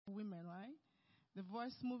the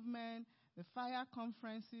voice movement, the fire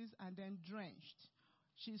conferences, and then Drenched.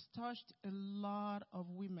 She's touched a lot of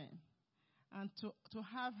women. And to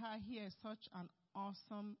have her here is such an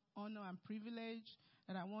awesome honor and privilege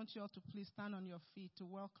that I want you all to please stand on your feet to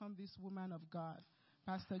welcome this woman of God,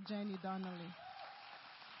 Pastor Jenny Donnelly.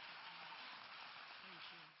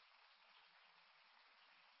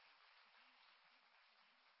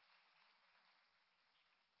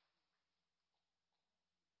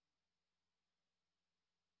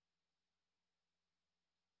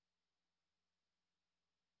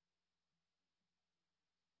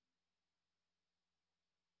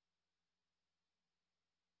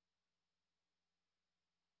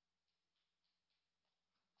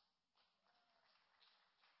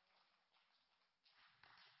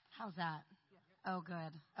 How's that? Oh,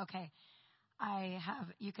 good. Okay.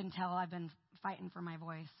 You can tell I've been fighting for my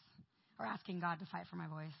voice, or asking God to fight for my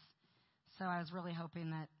voice. So I was really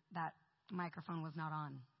hoping that microphone was not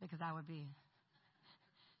on, because that would be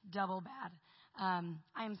double bad.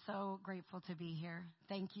 I am so grateful to be here.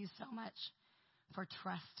 Thank you so much for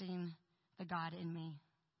trusting the God in me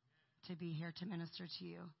to be here to minister to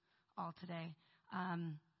you all today.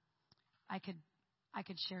 I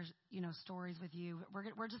could share, stories with you.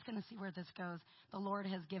 We're just going to see where this goes. The Lord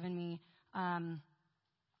has given me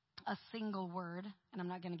a single word, and I'm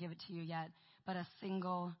not going to give it to you yet, but a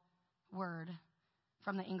single word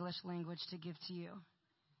from the English language to give to you.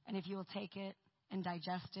 And if you will take it and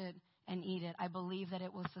digest it and eat it, I believe that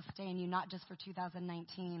it will sustain you, not just for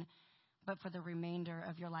 2019, but for the remainder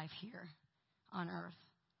of your life here on earth.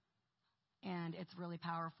 And it's really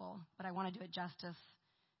powerful. But I want to do it justice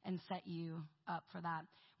and set you up for that.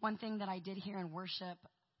 One thing that I did hear in worship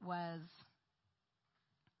was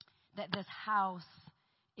that this house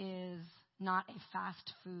is not a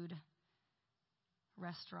fast food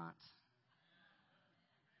restaurant.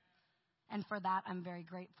 And for that, I'm very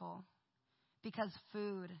grateful. Because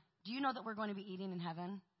food, do you know that we're going to be eating in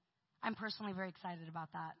heaven? I'm personally very excited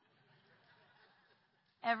about that.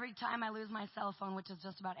 Every time I lose my cell phone, which is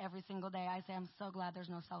just about every single day, I say, I'm so glad there's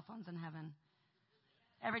no cell phones in heaven.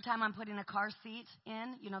 Every time I'm putting a car seat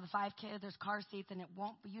in, the 5 kids, there's car seats, and it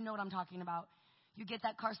won't, you know what I'm talking about. You get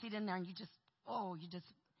that car seat in there, and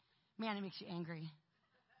man, it makes you angry.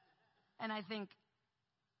 And I thank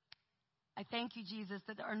you, Jesus,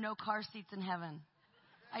 that there are no car seats in heaven.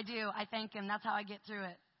 I do. I thank him. That's how I get through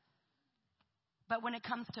it. But when it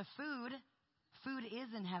comes to food, food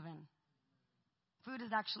is in heaven. Food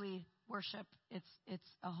is actually worship. It's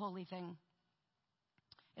a holy thing.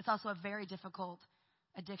 It's also a very difficult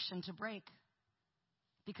addiction to break,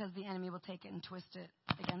 because the enemy will take it and twist it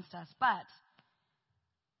against us. But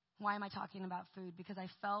why am I talking about food? Because I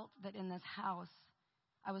felt that in this house,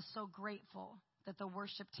 I was so grateful that the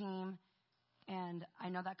worship team, and I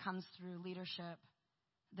know that comes through leadership,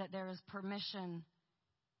 that there is permission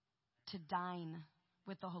to dine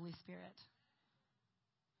with the Holy Spirit.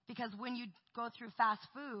 Because when you go through fast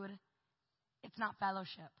food, it's not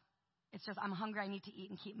fellowship. It's just, I'm hungry, I need to eat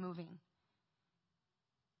and keep moving.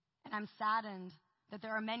 And I'm saddened that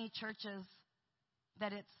there are many churches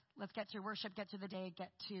that it's, let's get through worship, get through the day,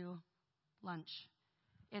 get to lunch.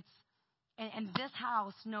 And this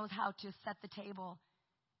house knows how to set the table.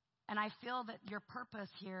 And I feel that your purpose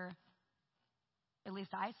here, at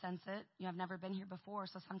least I sense it. You have never been here before,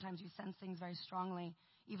 so sometimes you sense things very strongly,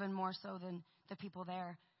 even more so than the people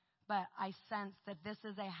there. But I sense that this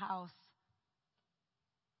is a house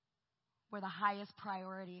where the highest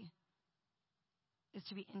priority is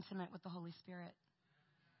to be intimate with the Holy Spirit.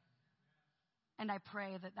 And I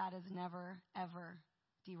pray that that is never, ever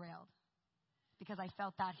derailed, because I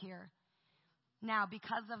felt that here. Now,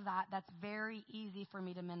 because of that, that's very easy for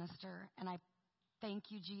me to minister, and I thank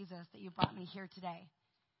you, Jesus, that you brought me here today.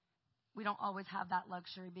 We don't always have that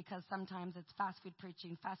luxury, because sometimes it's fast food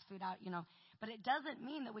preaching, fast food out, But it doesn't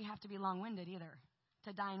mean that we have to be long-winded either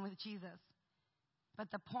to dine with Jesus. But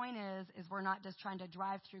the point is we're not just trying to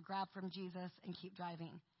drive through, grab from Jesus, and keep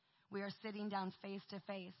driving. We are sitting down face to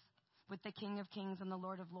face with the King of Kings and the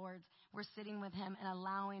Lord of Lords. We're sitting with him and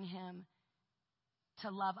allowing him to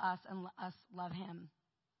love us and us love him.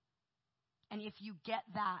 And if you get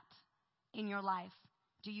that in your life,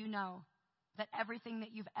 do you know that everything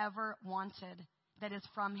that you've ever wanted that is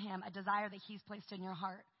from him, a desire that he's placed in your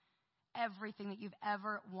heart, everything that you've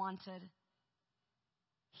ever wanted,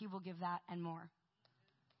 he will give that and more.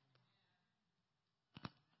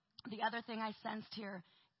 The other thing I sensed here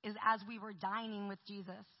is as we were dining with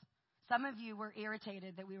Jesus, some of you were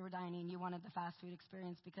irritated that we were dining. You wanted the fast food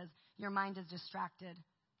experience because your mind is distracted.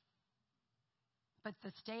 But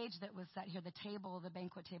the stage that was set here, the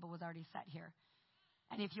banquet table was already set here.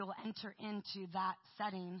 And if you'll enter into that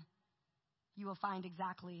setting, you will find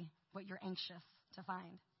exactly what you're anxious to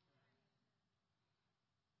find.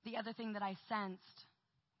 The other thing that I sensed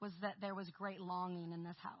was that there was great longing in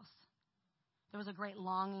this house. There was a great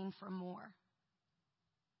longing for more.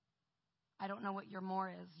 I don't know what your more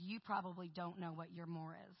is. You probably don't know what your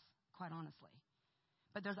more is, quite honestly.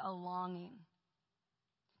 But there's a longing.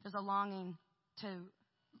 There's a longing to,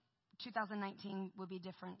 2019 will be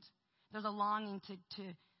different. There's a longing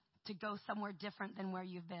to go somewhere different than where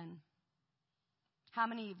you've been. How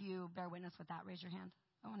many of you bear witness with that? Raise your hand.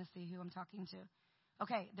 I want to see who I'm talking to.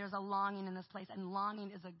 Okay, there's a longing in this place, and longing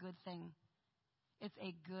is a good thing. It's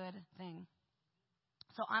a good thing.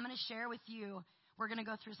 So I'm going to share with you, we're going to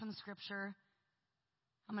go through some scripture.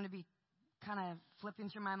 I'm going to be kind of flipping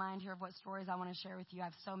through my mind here of what stories I want to share with you. I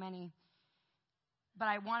have so many. But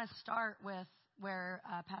I want to start with where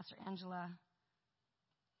Pastor Angela,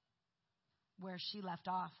 where she left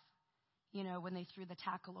off, you know, when they threw the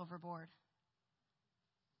tackle overboard.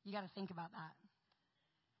 You got to think about that.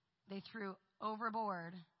 They threw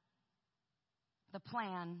overboard the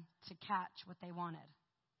plan to catch what they wanted.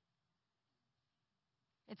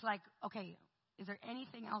 It's like, okay, is there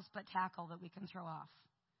anything else but tackle that we can throw off?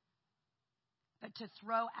 But to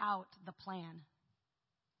throw out the plan.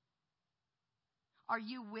 Are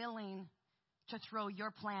you willing to throw your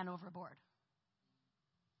plan overboard?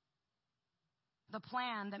 The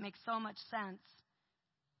plan that makes so much sense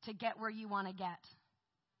to get where you want to get.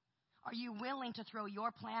 Are you willing to throw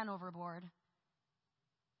your plan overboard?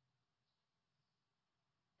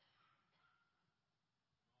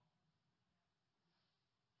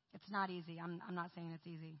 It's not easy. I'm not saying it's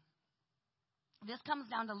easy. This comes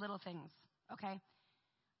down to little things, okay?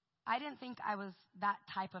 I didn't think I was that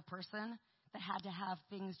type of person that had to have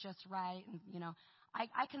things just right. And, you know,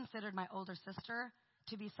 I considered my older sister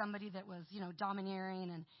to be somebody that was, you know, domineering,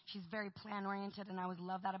 and she's very plan-oriented, and I always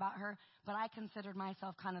loved that about her. But I considered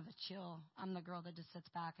myself kind of the chill. I'm the girl that just sits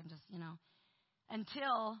back and just, you know,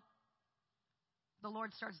 until the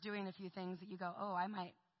Lord starts doing a few things that you go, oh, I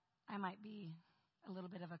might be a little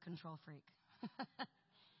bit of a control freak.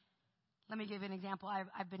 Let me give you an example.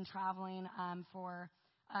 I've been traveling for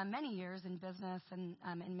many years in business and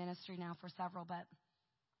in ministry now for several, but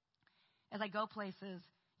as I go places,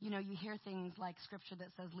 you know, you hear things like scripture that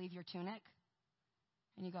says, leave your tunic.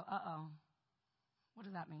 And you go, uh-oh, what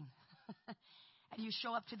does that mean? And you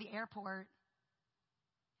show up to the airport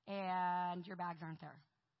and your bags aren't there.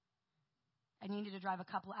 And you need to drive a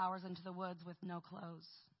couple hours into the woods with no clothes.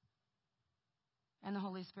 And the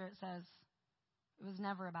Holy Spirit says, it was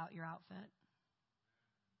never about your outfit.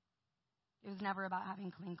 It was never about having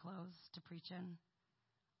clean clothes to preach in.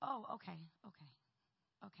 Oh, okay,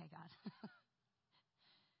 God.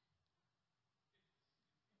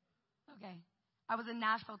 Okay. I was in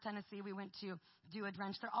Nashville, Tennessee. We went to do a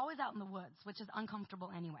drench. They're always out in the woods, which is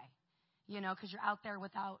uncomfortable anyway, you know, because you're out there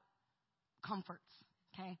without comforts,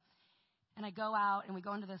 okay? And I go out, and we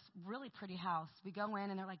go into this really pretty house. We go in,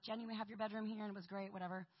 and they're like, Jenny, we have your bedroom here, and it was great,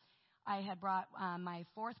 whatever. I had brought my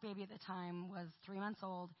fourth baby at the time, was 3 months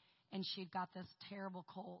old, and she'd got this terrible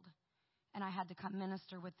cold. And I had to come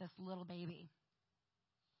minister with this little baby.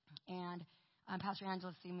 And Pastor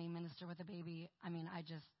Angela seen me minister with a baby. I mean,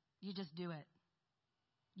 you just do it.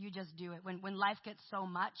 You just do it. When life gets so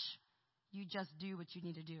much, you just do what you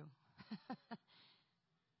need to do.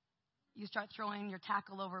 You start throwing your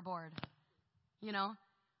tackle overboard. You know?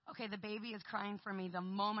 Okay, the baby is crying for me the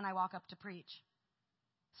moment I walk up to preach.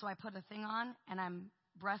 So I put a thing on, and I'm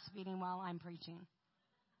breastfeeding while I'm preaching.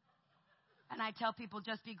 And I tell people,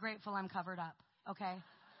 just be grateful I'm covered up, okay?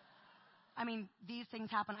 I mean, these things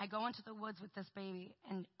happen. I go into the woods with this baby,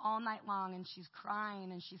 and all night long, and she's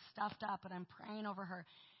crying, and she's stuffed up, and I'm praying over her.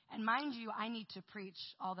 And mind you, I need to preach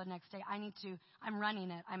all the next day. I'm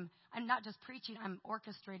running it. I'm not just preaching, I'm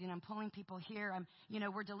orchestrating. I'm pulling people here.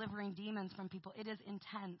 We're delivering demons from people. It is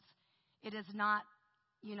intense. It is not,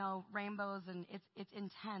 rainbows, and it's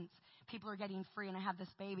intense. People are getting free, and I have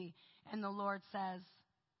this baby. And the Lord says,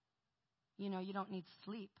 you don't need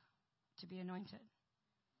sleep to be anointed.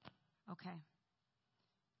 Okay.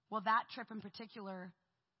 Well, that trip in particular,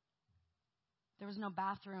 there was no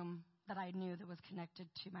bathroom that I knew that was connected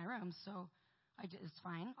to my room. So it's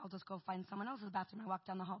fine. I'll just go find someone else's bathroom. I walk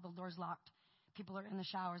down the hall. The door's locked. People are in the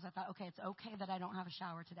showers. I thought, okay, it's okay that I don't have a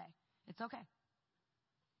shower today. It's okay.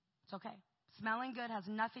 It's okay. Smelling good has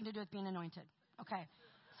nothing to do with being anointed. Okay.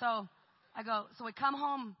 So we come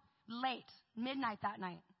home late, midnight that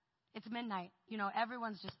night. It's midnight.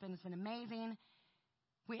 Everyone's it's been amazing.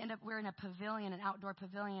 We're in a pavilion, an outdoor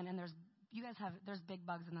pavilion, and there's big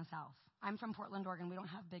bugs in the South. I'm from Portland, Oregon. We don't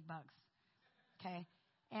have big bugs. Okay?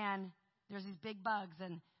 there's these big bugs,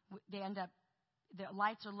 and they end up, the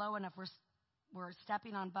lights are low enough, we're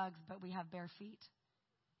stepping on bugs, but we have bare feet.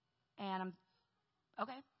 And I'm,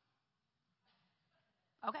 okay.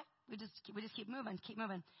 We just keep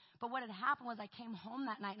moving. But what had happened was I came home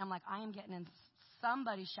that night, and I'm like, I am getting in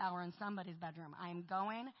somebody's shower in somebody's bedroom. I am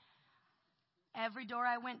going. Every door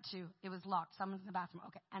I went to, it was locked. Someone's in the bathroom.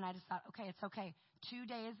 Okay. And I just thought, okay, it's okay. 2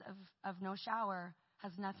 days of no shower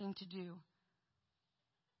has nothing to do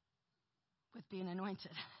with being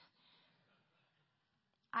anointed.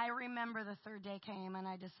 I remember the third day came, and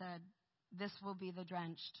I just said, this will be the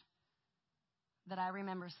drenched that I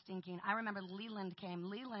remember stinking. I remember Leland came.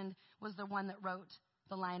 Leland was the one that wrote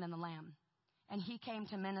The Lion and the Lamb. And he came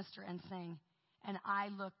to minister and sing. And I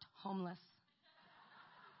looked homeless.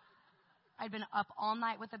 I'd been up all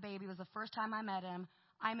night with a baby. It was the first time I met him.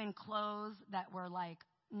 I'm in clothes that were like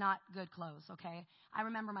not good clothes, okay? I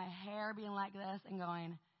remember my hair being like this and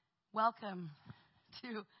going, welcome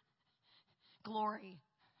to glory,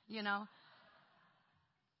 you know?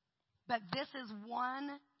 But this is one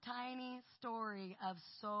tiny story of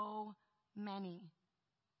so many.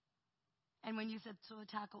 And when you said to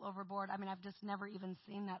tackle overboard, I mean, I've just never even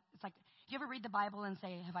seen that. It's like, do you ever read the Bible and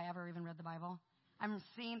say, have I ever even read the Bible? I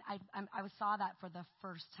saw that for the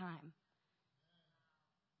first time.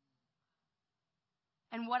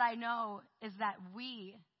 And what I know is that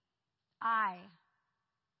I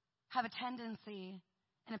have a tendency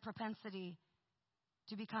and a propensity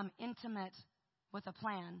to become intimate with a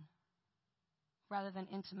plan rather than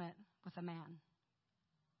intimate with a man.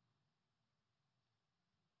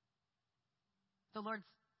 The Lord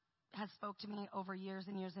has spoke to me over years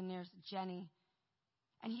and years and years, Jenny.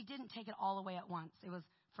 And he didn't take it all away at once. It was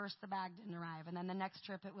first the bag didn't arrive, and then the next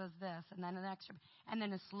trip it was this, and then the next trip. And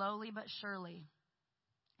then slowly but surely,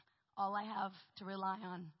 all I have to rely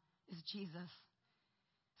on is Jesus.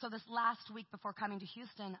 So this last week before coming to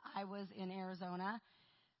Houston, I was in Arizona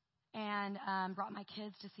and brought my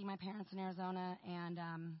kids to see my parents in Arizona, and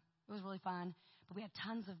it was really fun. But we had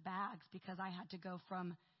tons of bags because I had to go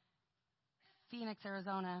from Phoenix,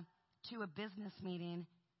 Arizona to a business meeting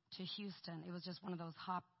to Houston. It was just one of those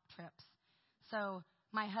hop trips. So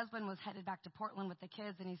my husband was headed back to Portland with the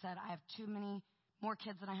kids, and he said, I have too many more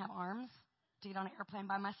kids than I have arms to get on an airplane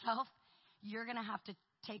by myself. You're going to have to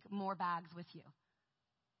take more bags with you.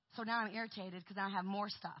 So now I'm irritated because now I have more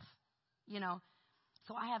stuff, you know.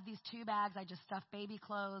 So I have these 2 bags. I just stuffed baby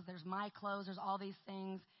clothes. There's my clothes. There's all these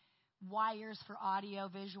things. Wires for audio,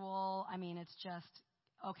 visual. I mean, it's just,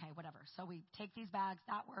 okay, whatever. So we take these bags.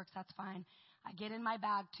 That works. That's fine. I get in my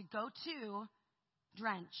bag to go to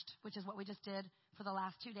drenched, which is what we just did for the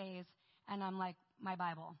last 2 days. And I'm like, my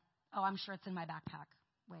Bible. Oh, I'm sure it's in my backpack.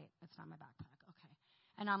 Wait, it's not my backpack. Okay.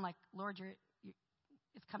 And I'm like, Lord,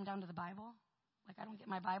 it's come down to the Bible? Like, I don't get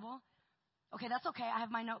my Bible? Okay, that's okay. I have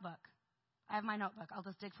my notebook. I'll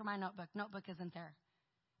just dig for my notebook. Notebook isn't there.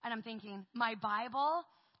 And I'm thinking, my Bible,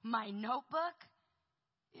 my notebook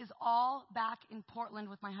is all back in Portland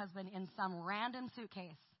with my husband in some random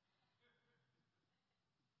suitcase.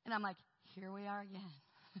 And I'm like, here we are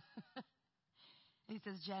again. And he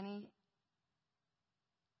says, Jenny,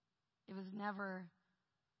 it was never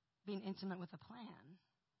being intimate with a plan.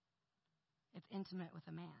 It's intimate with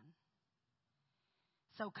a man.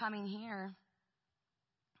 So coming here,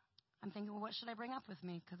 I'm thinking, well, what should I bring up with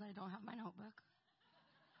me? Because I don't have my notebook.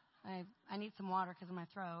 I need some water because of my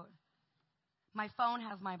throat. My phone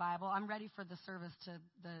has my Bible. I'm ready for the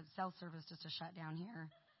cell service just to shut down here.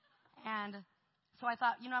 And so I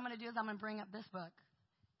thought, what I'm going to do is I'm going to bring up this book.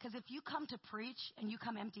 Because if you come to preach and you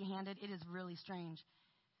come empty-handed, it is really strange.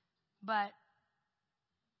 But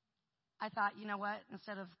I thought, you know what?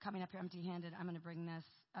 Instead of coming up here empty-handed, I'm going to bring this.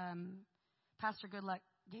 Pastor Goodluck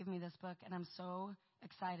gave me this book, and I'm so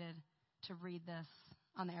excited to read this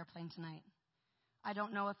on the airplane tonight. I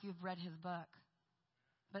don't know if you've read his book,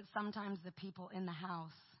 but sometimes the people in the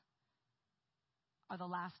house are the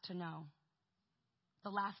last to know,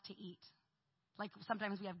 the last to eat. Like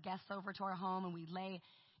sometimes we have guests over to our home and we lay,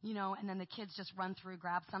 and then the kids just run through,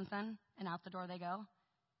 grab something, and out the door they go,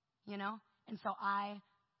 And so I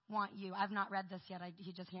want you, I've not read this yet.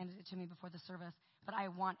 He just handed it to me before the service, but I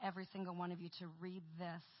want every single one of you to read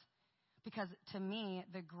this because to me,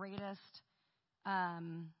 the greatest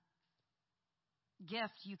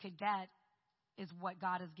gift you could get is what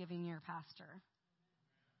God is giving your pastor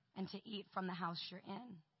and to eat from the house you're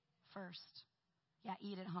in first. Yeah,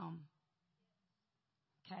 eat at home.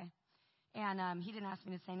 Okay. And he didn't ask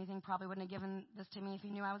me to say anything. Probably wouldn't have given this to me if he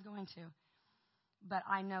knew I was going to. But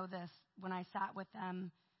I know this. When I sat with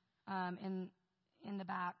them in the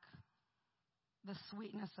back, the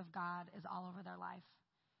sweetness of God is all over their life.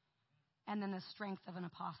 and then the strength of an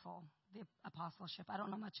apostle, the apostleship. I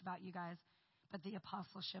don't know much about you guys, but the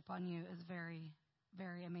apostleship on you is very,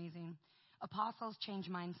 very amazing. Apostles change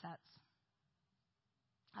mindsets.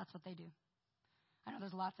 That's what they do. I know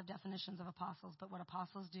there's lots of definitions of apostles, but what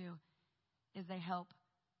apostles do is they help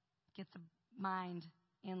get the mind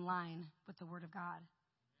in line with the Word of God.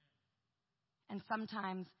 And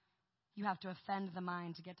sometimes you have to offend the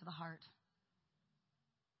mind to get to the heart.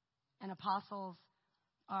 And apostles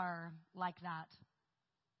are like that.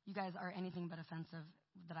 You guys are anything but offensive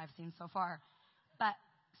that I've seen so far. But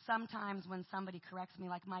sometimes when somebody corrects me,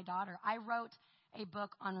 like my daughter, I wrote a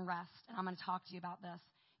book on rest, and I'm going to talk to you about this.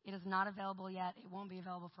 It is not available yet. It won't be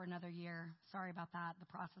available for another year. Sorry about that. The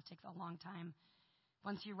process takes a long time.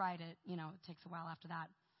 Once you write it, it takes a while after that.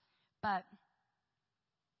 But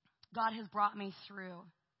God has brought me through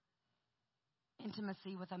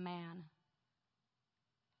intimacy with a man.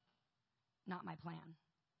 Not my plan.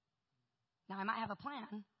 Now, I might have a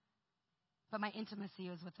plan, but my intimacy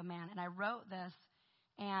is with a man. And I wrote this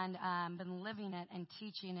and been living it and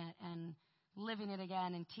teaching it and living it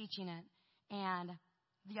again and teaching it. And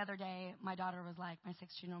the other day, my daughter was like, my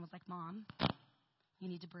 16-year-old was like, Mom, you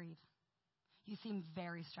need to breathe. You seem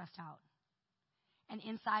very stressed out. And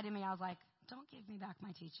inside of me, I was like, don't give me back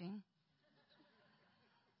my teaching.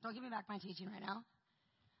 Don't give me back my teaching right now.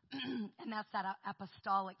 And that's that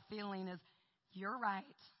apostolic feeling is, you're right,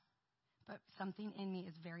 but something in me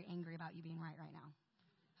is very angry about you being right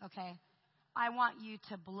now. Okay? I want you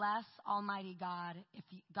to bless Almighty God if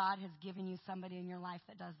God has given you somebody in your life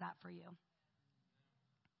that does that for you.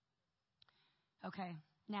 Okay,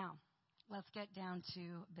 now, let's get down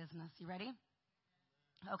to business. You ready?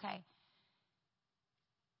 Okay.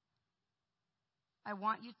 I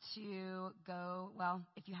want you to go,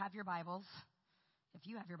 if you have your Bibles,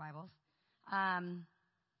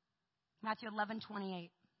 Matthew 11:28.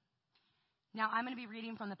 Now, I'm going to be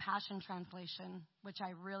reading from the Passion Translation, which I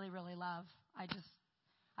really, really love. I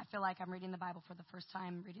feel like I'm reading the Bible for the first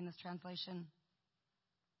time, reading this translation.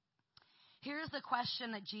 Here's the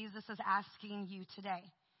question that Jesus is asking you today.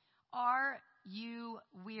 Are you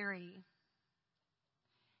weary?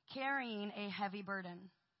 Carrying a heavy burden?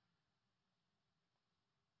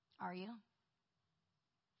 Are you?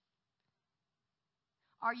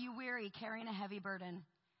 Are you weary carrying a heavy burden?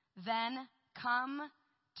 Then come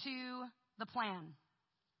to the plan.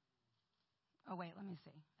 Oh, wait, let me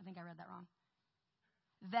see. I think I read that wrong.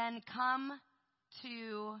 Then come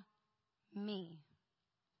to me.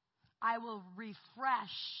 I will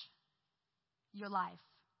refresh your life,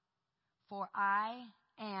 for I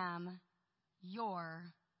am your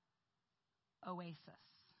oasis.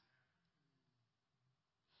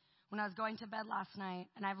 When I was going to bed last night,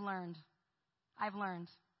 and I've learned,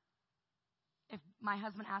 if my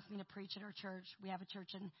husband asked me to preach at our church, we have a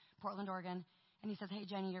church in Portland, Oregon, and he says, hey,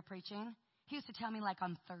 Jenny, you're preaching? He used to tell me like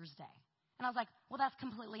on Thursday. And I was like, well, that's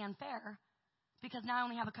completely unfair because now I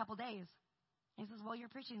only have a couple days. And he says, well, you're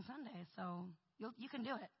preaching Sunday, so you can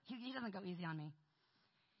do it. He doesn't go easy on me.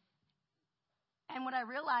 And what I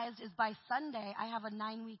realized is by Sunday, I have a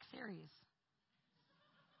 9-week series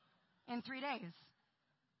in 3 days.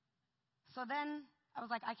 So then I was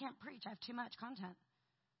like, I can't preach. I have too much content.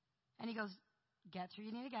 And he goes, get through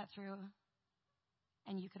you need to get through,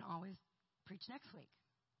 and you can always preach next week.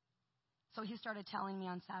 So he started telling me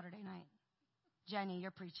on Saturday night, Jenny, you're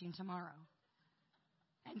preaching tomorrow.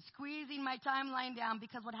 And squeezing my timeline down,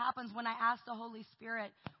 because what happens when I ask the Holy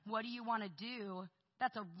Spirit, what do you want to do?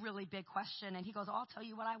 That's a really big question. And he goes, I'll tell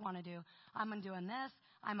you what I want to do. I'm doing this.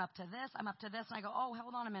 I'm up to this. I'm up to this. And I go, oh,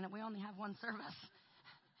 hold on a minute. We only have one service.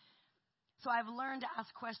 So I've learned to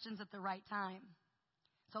ask questions at the right time.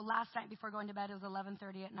 So last night before going to bed, it was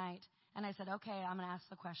 11:30 at night. And I said, okay, I'm going to ask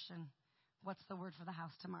the question, what's the word for the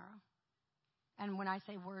house tomorrow? And when I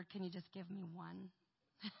say word, can you just give me one?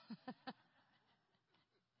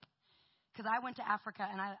 Because I went to Africa,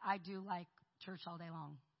 and I do like church all day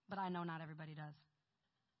long. But I know not everybody does.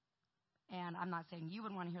 And I'm not saying you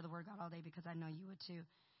would want to hear the word God all day, because I know you would too.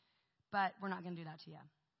 But we're not going to do that to you.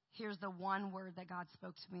 Here's the one word that God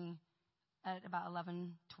spoke to me at about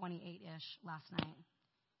 11:28-ish last night.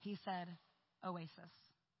 He said, oasis.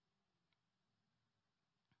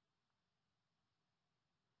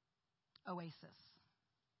 Oasis.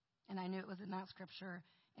 And I knew it was in that scripture,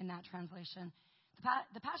 in that translation.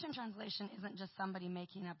 The Passion Translation isn't just somebody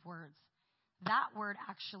making up words. That word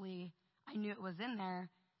actually, I knew it was in there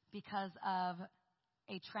because of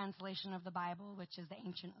a translation of the Bible, which is the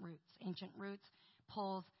ancient roots. Ancient roots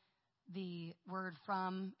pulls the word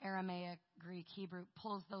from Aramaic, Greek, Hebrew,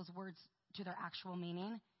 pulls those words to their actual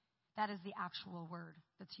meaning. That is the actual word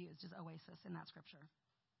that's used, is oasis, in that scripture.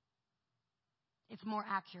 It's more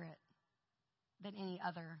accurate than any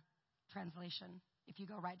other translation if you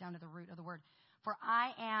go right down to the root of the word. For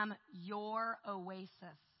I am your oasis.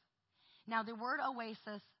 Now, the word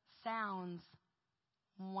oasis sounds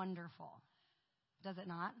wonderful, does it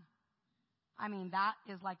not? I mean, that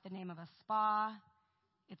is like the name of a spa.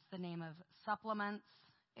 It's the name of supplements.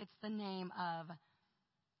 It's the name of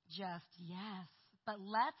just, yes. But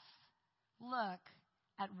let's look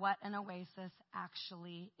at what an oasis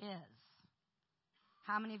actually is.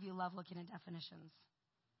 How many of you love looking at definitions?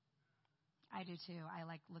 I do too. I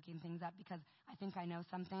like looking things up because I think I know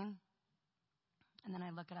something. And then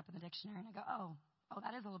I look it up in the dictionary and I go, oh,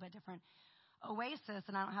 that is a little bit different. Oasis,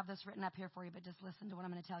 and I don't have this written up here for you, but just listen to what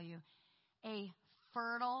I'm going to tell you. A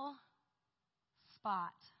fertile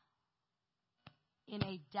spot in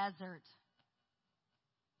a desert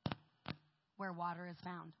where water is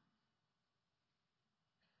found.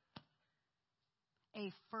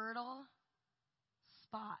 A fertile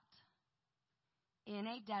spot in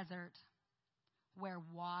a desert where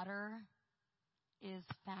water is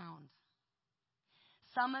found.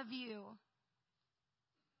 Some of you,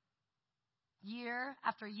 year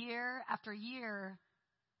after year after year,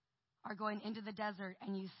 are going into the desert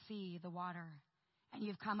and you see the water and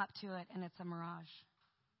you've come up to it and it's a mirage.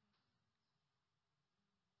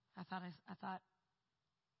 I thought,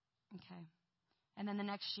 okay. And then the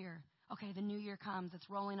next year, okay, the new year comes, it's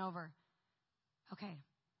rolling over. Okay,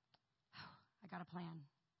 I got a plan.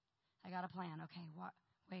 Okay,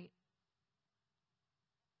 wait.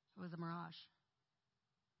 It was a mirage.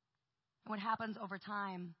 And what happens over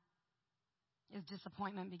time is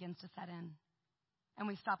disappointment begins to set in. And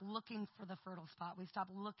we stop looking for the fertile spot. We stop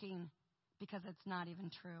looking because it's not even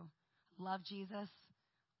true. I love Jesus.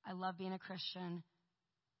 I love being a Christian.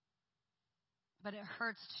 But it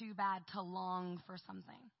hurts too bad to long for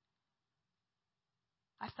something.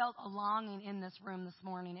 I felt a longing in this room this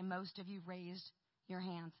morning, and most of you raised your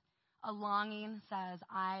hands. A longing says,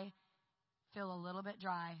 I feel a little bit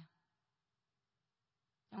dry.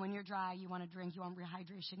 And when you're dry, you want to drink, you want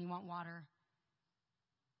rehydration, you want water.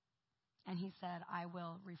 And he said, I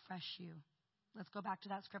will refresh you. Let's go back to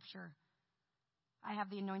that scripture. I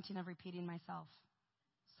have the anointing of repeating myself.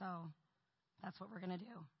 So that's what we're going to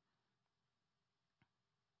do.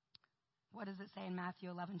 What does it say in Matthew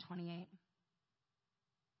 11:28?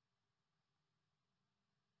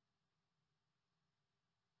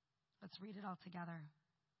 Let's read it all together.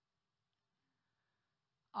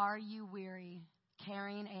 Are you weary,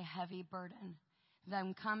 carrying a heavy burden?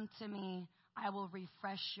 Then come to me. I will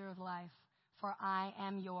refresh your life, for I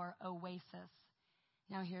am your oasis.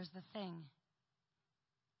 Now here's the thing.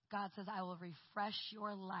 God says, I will refresh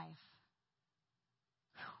your life.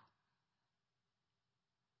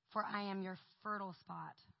 For I am your fertile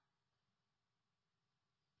spot.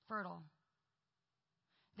 Fertile.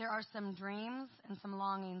 There are some dreams and some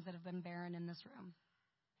longings that have been barren in this room.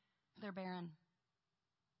 They're barren.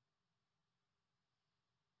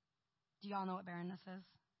 Do y'all know what barrenness is?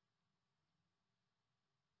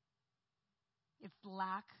 It's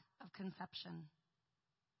lack of conception.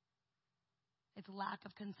 It's lack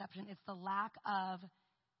of conception. It's the lack of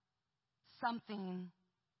something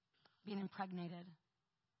being impregnated,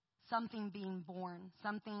 something being born,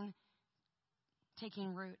 something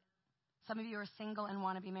taking root. Some of you are single and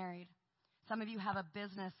want to be married. Some of you have a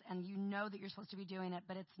business and you know that you're supposed to be doing it,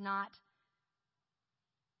 but it's not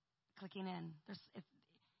clicking in.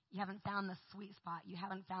 You haven't found the sweet spot. You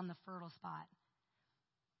haven't found the fertile spot.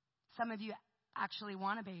 Some of you actually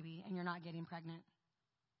want a baby and you're not getting pregnant.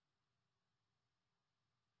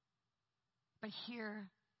 But here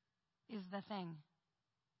is the thing.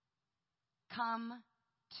 Come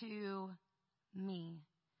to me.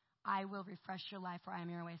 I will refresh your life, for I am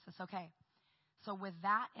your oasis. Okay, so with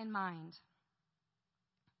that in mind,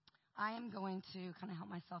 I am going to kind of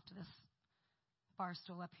help myself to this bar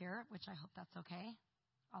stool up here, which I hope that's okay.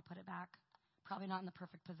 I'll put it back. Probably not in the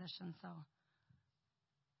perfect position, so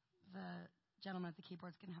the gentleman at the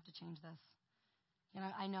keyboard's going to have to change this. You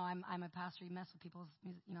know, I know I'm a pastor. You mess with people's,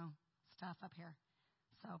 stuff up here.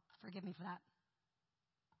 So forgive me for that.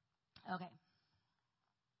 Okay.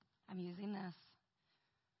 I'm using this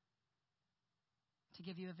to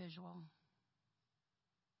give you a visual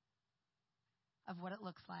of what it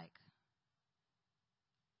looks like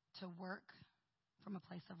to work from a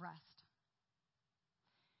place of rest.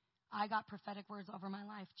 I got prophetic words over my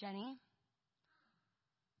life. Jenny,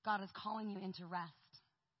 God is calling you into rest.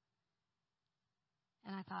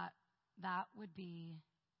 And I thought, that would be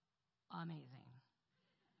amazing.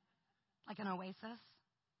 Like an oasis?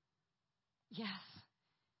 Yes.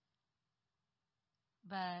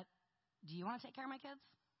 But do you want to take care of my kids?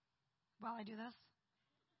 while I do this?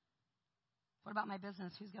 What about my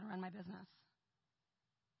business? Who's going to run my business?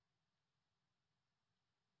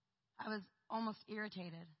 I was almost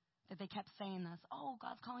irritated that they kept saying this. Oh,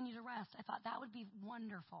 God's calling you to rest. I thought that would be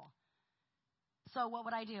wonderful. So what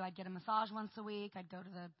would I do? I'd get a massage once a week. I'd go to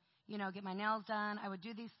the, get my nails done. I would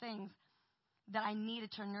do these things that I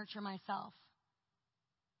needed to nurture myself.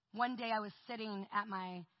 One day I was sitting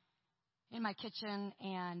in my kitchen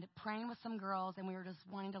and praying with some girls, and we were just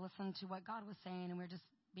wanting to listen to what God was saying, and we were just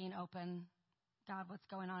being open. God, what's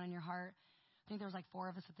going on in your heart? I think there was like 4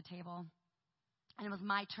 of us at the table. And it was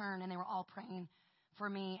my turn, and they were all praying for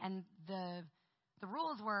me. And the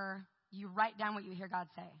rules were you write down what you hear God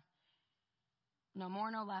say. No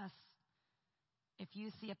more, no less. If you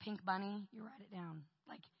see a pink bunny, you write it down.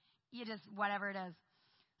 Like, you just, whatever it is.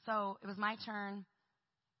 So it was my turn,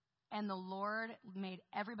 and the Lord made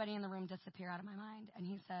everybody in the room disappear out of my mind. And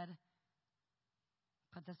he said,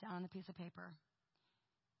 put this down on the piece of paper.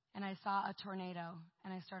 And I saw a tornado,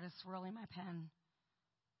 and I started swirling my pen.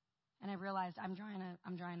 And I realized I'm drawing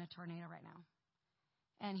a tornado right now.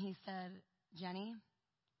 And he said, Jenny,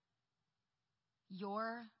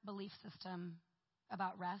 your belief system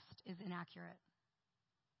about rest is inaccurate.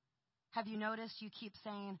 Have you noticed you keep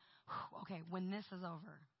saying, okay, when this is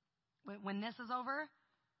over? When this is over,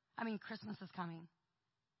 Christmas is coming,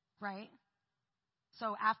 right?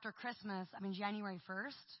 So after Christmas, January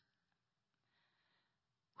 1st,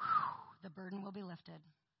 the burden will be lifted.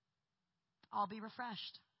 I'll be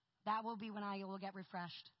refreshed. That will be when I will get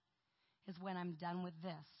refreshed, is when I'm done with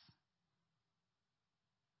this.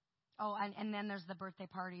 Oh, and then there's the birthday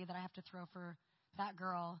party that I have to throw for that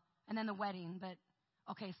girl, and then the wedding. But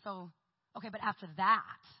after that.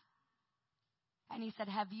 And he said,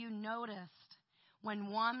 have you noticed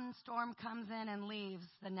when one storm comes in and leaves,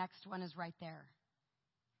 the next one is right there?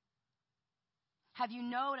 Have you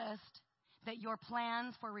noticed that your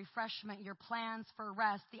plans for refreshment, your plans for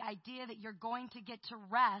rest, the idea that you're going to get to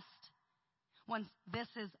rest once this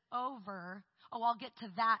is over, I'll get to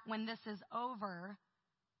that when this is over.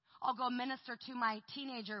 I'll go minister to my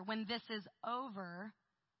teenager when this is over.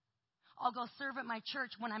 I'll go serve at my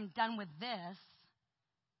church when I'm done with this.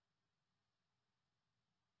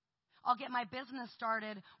 I'll get my business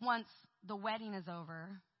started once the wedding is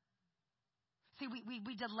over. See,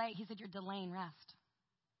 we delay. He said, you're delaying rest.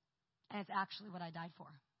 And it's actually what I died for.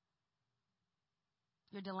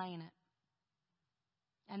 You're delaying it.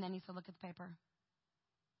 And then he said, look at the paper.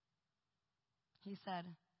 He said,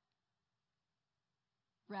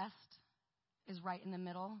 rest is right in the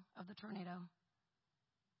middle of the tornado,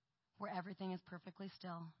 where everything is perfectly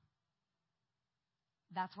still.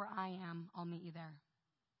 That's where I am. I'll meet you there.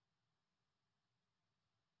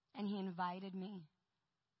 And he invited me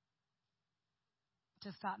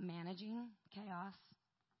to stop managing chaos.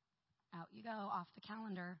 Out you go, off the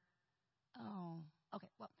calendar. Oh, okay,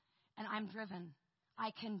 well, and I'm driven.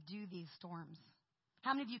 I can do these storms.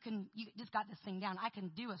 How many of you just got this thing down? I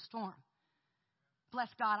can do a storm. Bless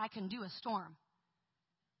God, I can do a storm.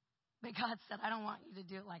 But God said, I don't want you to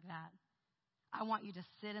do it like that. I want you to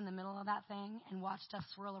sit in the middle of that thing and watch stuff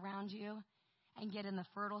swirl around you and get in the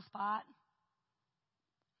fertile spot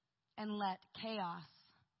and let chaos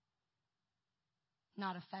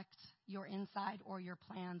not affect your inside or your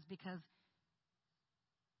plans, because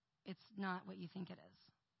it's not what you think it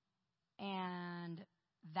is. And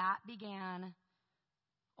that began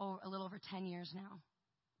a little over 10 years now,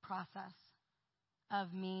 process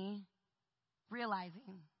of me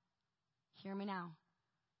realizing, hear me now,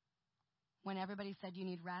 when everybody said you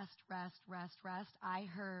need rest, rest, rest, rest, I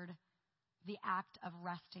heard the act of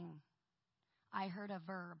resting. I heard a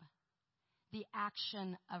verb, the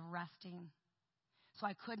action of resting. So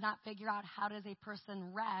I could not figure out, how does a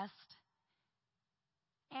person rest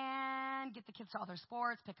and get the kids to all their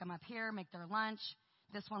sports, pick them up here, make their lunch.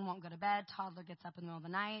 This one won't go to bed. Toddler gets up in the middle of the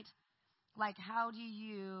night. Like, how do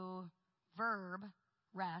you verb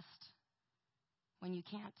rest when you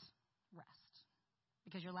can't rest?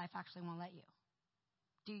 Because your life actually won't let you.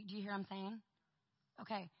 Do you hear what I'm saying?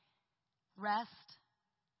 Okay. Rest.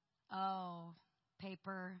 Oh,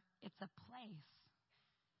 paper. It's a place.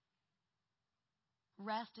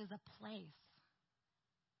 Rest is a place.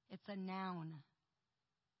 It's a noun.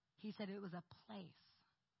 He said it was a place.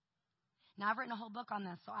 Now, I've written a whole book on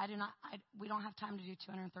this, so we don't have time to do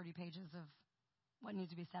 230 pages of what needs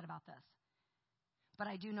to be said about this. But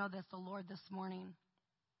I do know this, the Lord this morning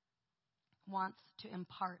wants to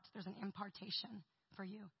impart. There's an impartation for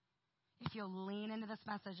you. If you'll lean into this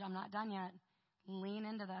message, I'm not done yet. Lean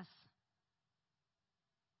into this.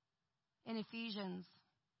 In Ephesians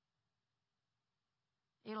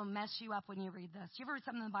It'll mess you up when you read this. Do you ever read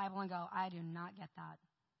something in the Bible and go, I do not get that?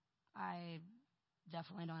 I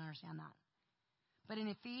definitely don't understand that. But in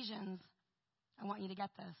Ephesians, I want you to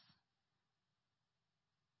get this.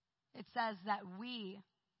 It says that we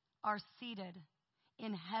are seated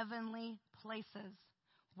in heavenly places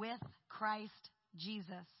with Christ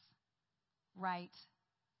Jesus right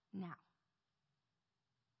now.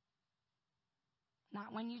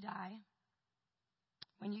 Not when you die,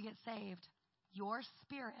 when you get saved. Your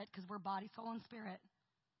spirit, because we're body, soul, and spirit.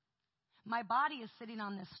 My body is sitting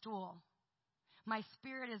on this stool. My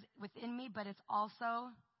spirit is within me, but it's also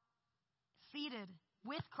seated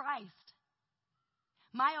with Christ.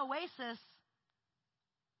 My oasis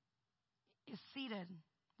is seated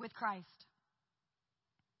with Christ.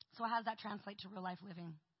 So how does that translate to real life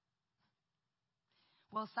living?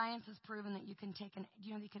 Well, science has proven that you can take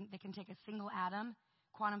they can take a single atom,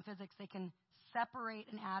 quantum physics, they can separate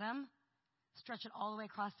an atom, stretch it all the way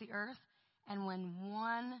across the earth, and when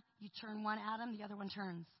you turn one atom, the other one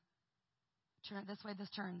turns. Turn it this way, this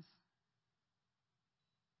turns.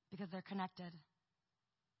 Because they're connected.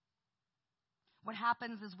 What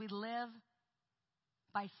happens is we live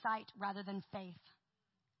by sight rather than faith.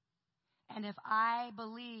 And if I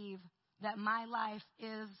believe that my life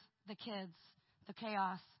is the kids, the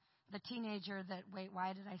chaos, the teenager that, wait,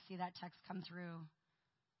 why did I see that text come through?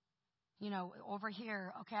 Over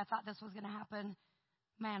here, okay, I thought this was going to happen.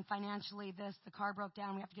 Man, financially, the car broke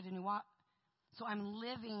down. We have to get a new watch. So I'm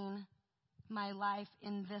living my life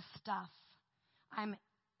in this stuff. I'm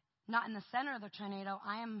not in the center of the tornado.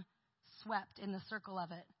 I am swept in the circle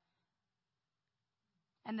of it.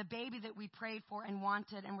 And the baby that we prayed for and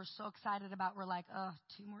wanted and we're so excited about, we're like, 2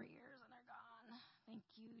 more years and they're gone. Thank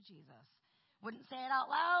you, Jesus. Wouldn't say it out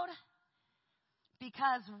loud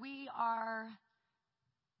because we are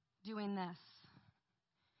doing this.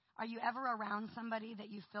 Are you ever around somebody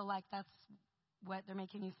that you feel like that's what they're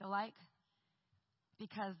making you feel like?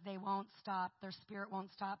 Because they won't stop, their spirit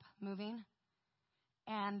won't stop moving,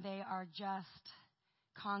 and they are just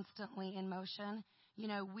constantly in motion.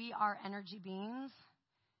 We are energy beings,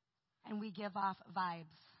 and we give off vibes.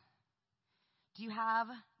 Do you have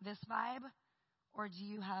this vibe, or do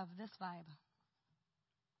you have this vibe?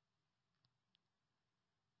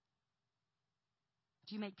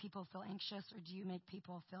 Do you make people feel anxious, or do you make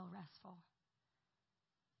people feel restful?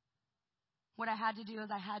 What I had to do is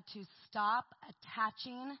I had to stop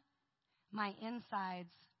attaching my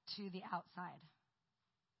insides to the outside.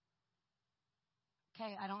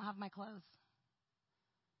 Okay, I don't have my clothes.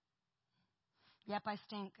 Yep, I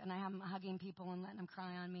stink, and I'm hugging people and letting them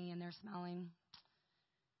cry on me, and they're smelling.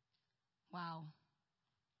 Wow.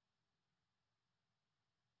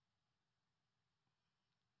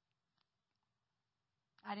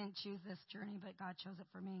 I didn't choose this journey, but God chose it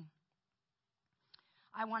for me.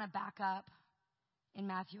 I want to back up in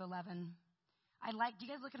Matthew 11. Do you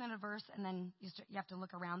guys looking at a verse and then you have to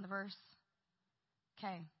look around the verse?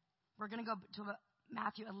 Okay. We're going to go to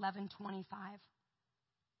Matthew 11:25.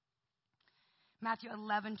 Matthew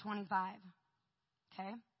 11:25.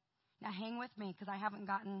 Okay? Now hang with me because I haven't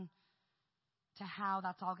gotten to how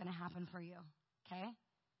that's all going to happen for you. Okay?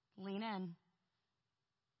 Lean in.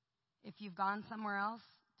 If you've gone somewhere else,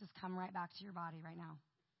 just come right back to your body right now.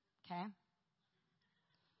 Okay?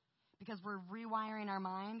 Because we're rewiring our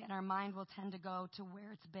mind, and our mind will tend to go to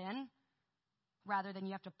where it's been rather than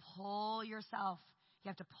you have to pull yourself. You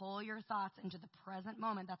have to pull your thoughts into the present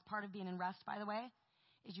moment. That's part of being in rest, by the way,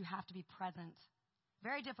 is you have to be present.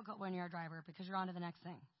 Very difficult when you're a driver because you're on to the next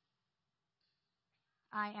thing.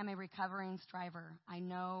 I am a recovering striver. I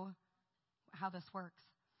know how this works.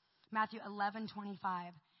 Matthew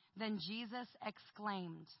 11:25. Then Jesus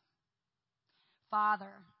exclaimed,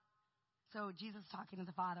 Father. So Jesus talking to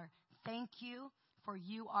the Father. Thank you, for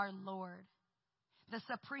you are Lord, the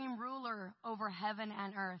supreme ruler over heaven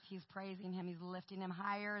and earth. He's praising him. He's lifting him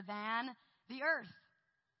higher than the earth.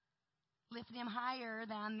 Lifting him higher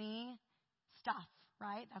than the stuff,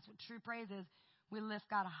 right? That's what true praise is. We lift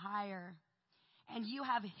God higher. And you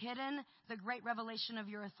have hidden the great revelation of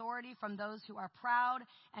your authority from those who are proud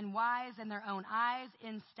and wise in their own eyes.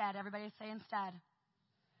 Instead, everybody say instead.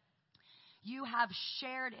 You have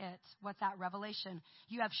shared it. What's that revelation?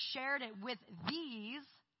 You have shared it with these,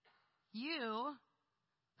 you,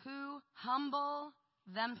 who humble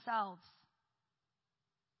themselves.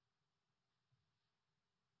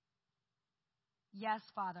 Yes,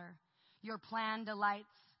 Father, your plan delights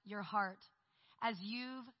your heart as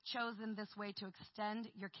you've chosen this way to extend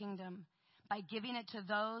your kingdom by giving it to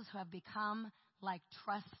those who have become like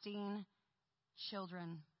trusting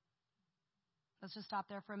children. Let's just stop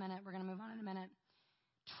there for a minute. We're going to move on in a minute.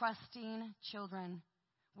 Trusting children.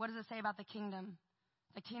 What does it say about the kingdom?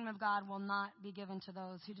 The kingdom of God will not be given to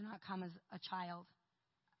those who do not come as a child.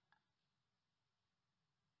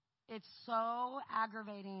 It's so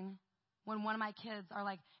aggravating when one of my kids are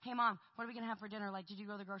like, hey, Mom, what are we going to have for dinner? Like, did you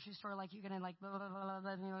go to the grocery store? Like, you're going to like, blah, blah, blah, blah,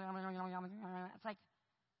 blah. It's like,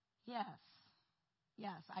 yes,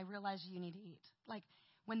 I realize you need to eat. Like,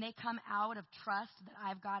 when they come out of trust that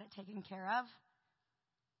I've got it taken care of,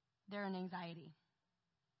 they're in anxiety.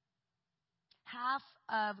 Half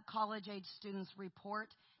of college-age students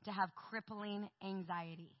report to have crippling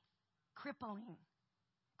anxiety. Crippling.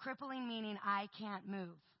 Crippling meaning I can't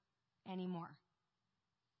move anymore.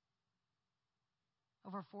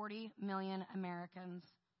 Over 40 million Americans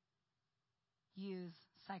use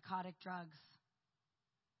psychotic drugs,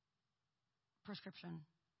 prescription,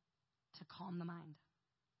 to calm the mind.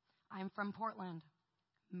 I'm from Portland.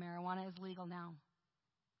 Marijuana is legal now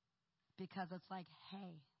because it's like,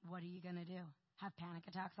 hey, what are you going to do? Have panic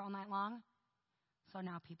attacks all night long? So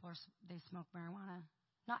now people they smoke marijuana.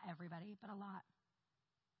 Not everybody, but a lot.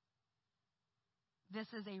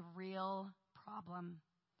 This is a real problem.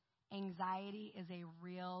 Anxiety is a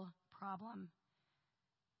real problem.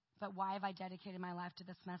 But why have I dedicated my life to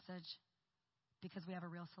this message? Because we have a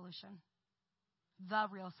real solution. The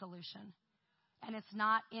real solution. And it's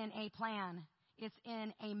not in a plan. It's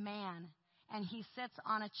in a man. And he sits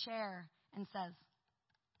on a chair and says,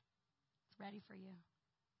 it's ready for you.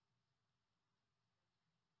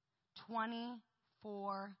 24/7.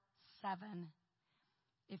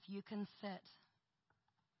 If you can sit,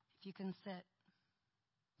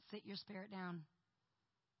 sit your spirit down.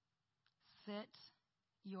 Sit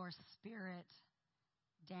your spirit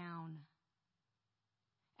down.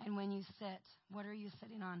 And when you sit, what are you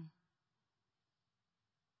sitting on?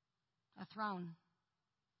 A throne.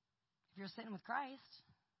 If you're sitting with Christ,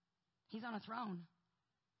 he's on a throne.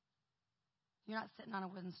 You're not sitting on a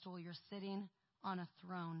wooden stool. You're sitting on a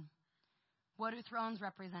throne. What do thrones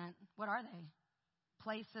represent? What are they?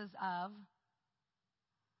 Places of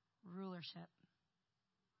rulership.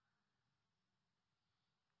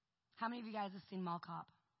 How many of you guys have seen Mall Cop?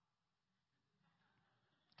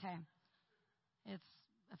 Okay. It's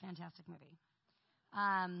a fantastic movie.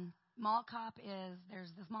 Mall Cop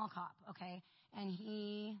there's this mall cop, okay? And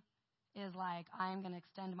he is like, I'm going to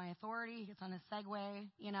extend my authority. He gets on his Segway,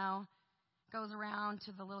 goes around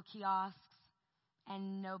to the little kiosks,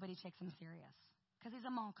 and nobody takes him serious because he's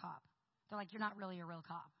a mall cop. They're like, you're not really a real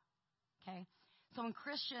cop, okay? So when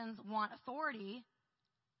Christians want authority,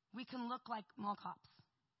 we can look like mall cops.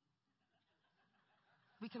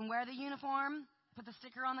 We can wear the uniform, put the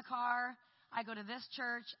sticker on the car. I go to this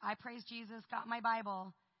church. I praise Jesus, got my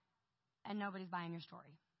Bible, and nobody's buying your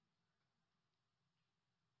story.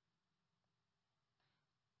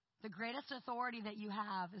 The greatest authority that you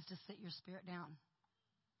have is to sit your spirit down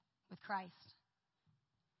with Christ.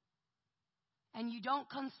 And you don't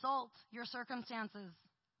consult your circumstances.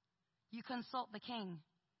 You consult the King.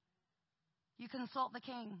 You consult the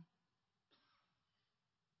King.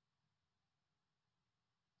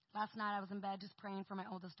 Last night I was in bed just praying for my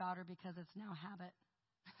oldest daughter because it's now habit.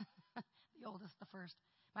 The oldest, the first.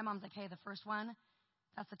 My mom's like, hey, the first one,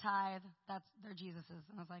 that's the tithe. They're Jesus's.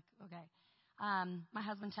 And I was like, okay. My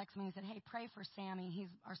husband texted me and he said, hey, pray for Sammy. He's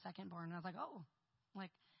our second born. And I was like, oh.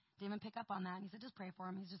 Didn't even pick up on that. And he said, just pray for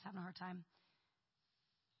him. He's just having a hard time.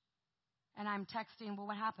 And I'm texting, well,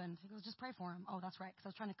 what happened? He goes, just pray for him. Oh, that's right. Because I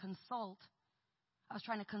was trying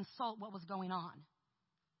to consult what was going on.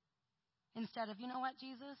 Instead of, you know what,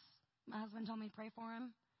 Jesus? My husband told me to pray for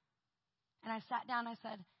him. And I sat down. I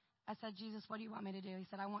said, Jesus, what do you want me to do? He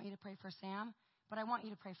said, I want you to pray for Sam, but I want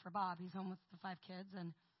you to pray for Bob. He's home with the 5 kids,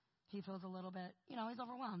 and he feels a little bit, he's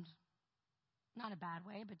overwhelmed. Not a bad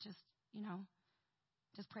way, but just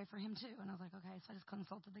pray for him too. And I was like, okay. So I just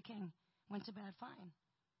consulted the King. Went to bed, fine.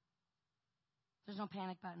 There's no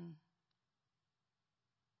panic button.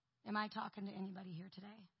 Am I talking to anybody here today?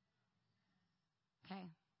 Okay.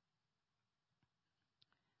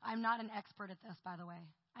 I'm not an expert at this, by the way.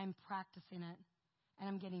 I'm practicing it, and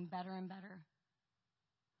I'm getting better and better.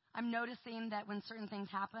 I'm noticing that when certain things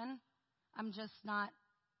happen, I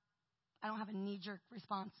don't have a knee-jerk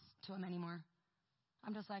response to them anymore.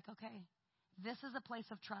 I'm just like, okay, this is a place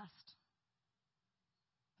of trust.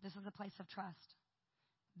 This is a place of trust.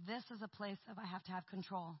 This is a place of I have to have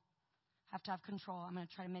control. I'm going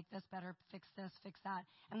to try to make this better, fix this, fix that.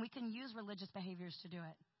 And we can use religious behaviors to do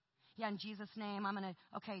it. Yeah, in Jesus' name, I'm going to,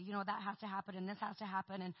 that has to happen and this has to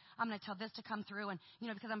happen. And I'm going to tell this to come through. And,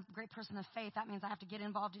 because I'm a great person of faith, that means I have to get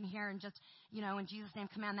involved in here and just, in Jesus' name,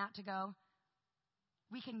 command that to go.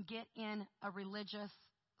 We can get in a religious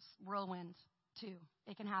whirlwind, too.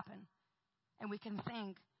 It can happen. And we can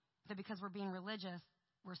think that because we're being religious,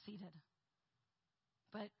 we're seated.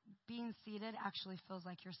 But being seated actually feels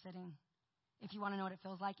like you're sitting. If you want to know what it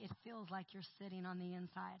feels like you're sitting on the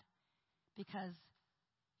inside because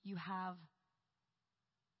you have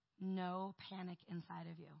no panic inside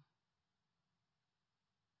of you.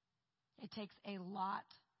 It takes a lot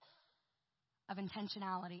of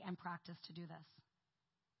intentionality and practice to do this.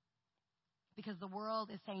 Because the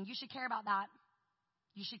world is saying, you should care about that.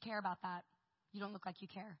 You should care about that. You don't look like you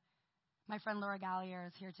care. My friend Laura Gallier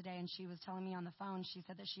is here today, and she was telling me on the phone, she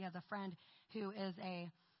said that she has a friend who is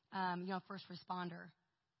a first responder.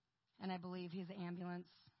 And I believe he's an ambulance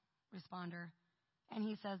responder. And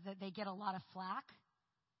he says that they get a lot of flack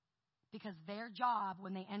because their job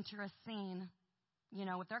when they enter a scene,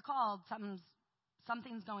 what they're called,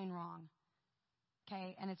 something's going wrong.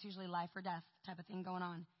 Okay? And it's usually life or death type of thing going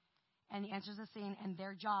on. And he enters the scene, and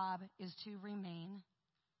their job is to remain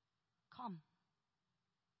calm.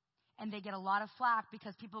 And they get a lot of flack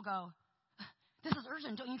because people go, this is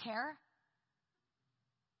urgent, don't you care?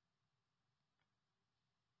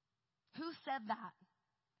 Who said that?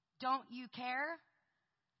 Don't you care?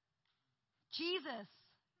 Jesus.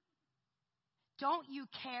 Don't you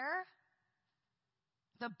care?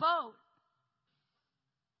 The boat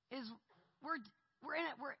is, we're in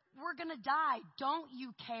it, we're going to die. Don't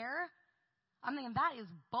you care? I'm thinking that is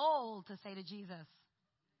bold to say to Jesus.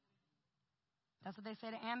 That's what they say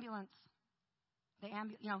to ambulance.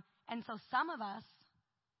 And so some of us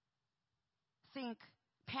think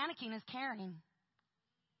panicking is caring.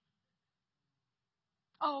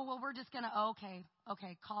 Oh, well, we're just going to,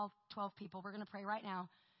 okay, call 12 people. We're going to pray right now,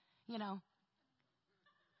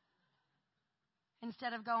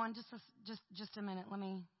 Instead of going, just a minute, let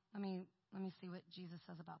me see what Jesus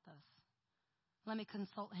says about this. Let me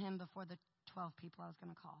consult him before the 12 people I was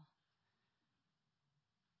going to call.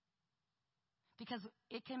 Because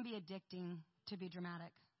it can be addicting to be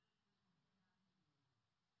dramatic.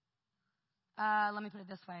 Let me put it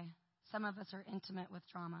this way. Some of us are intimate with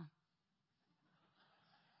drama.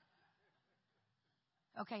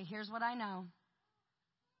 Okay, here's what I know.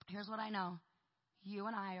 You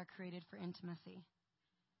and I are created for intimacy.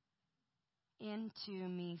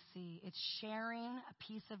 Intimacy. It's sharing a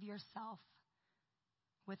piece of yourself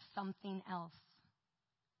with something else.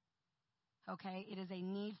 Okay? It is a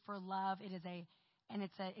need for love. It's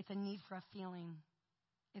a need for a feeling.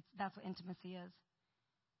 That's what intimacy is.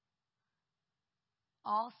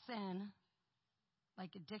 All sin,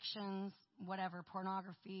 like addictions, whatever,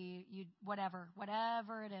 pornography, whatever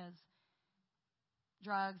it is,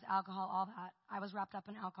 drugs, alcohol, all that. I was wrapped up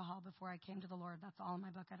in alcohol before I came to the Lord. That's all in my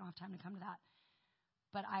book. I don't have time to come to that.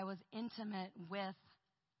 But I was intimate with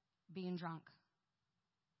being drunk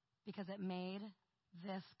because it made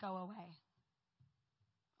this go away.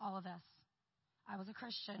 All of this. I was a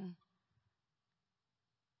Christian.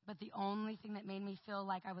 But the only thing that made me feel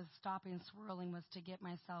like I was stopping swirling was to get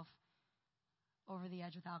myself over the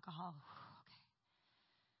edge with alcohol.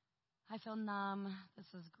 Okay. I feel numb. This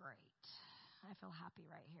is great. I feel happy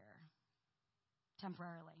right here.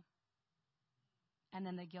 Temporarily. And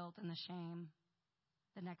then the guilt and the shame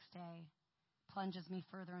the next day plunges me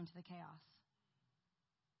further into the chaos.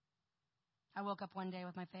 I woke up one day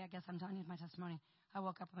with my face, I guess I'm telling you my testimony. I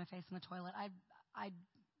woke up with my face in the toilet.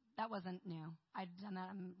 That wasn't new. I'd done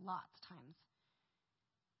that lots of times.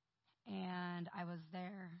 And I was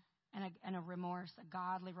there, and a remorse, a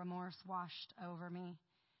godly remorse washed over me.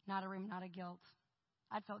 Not a guilt.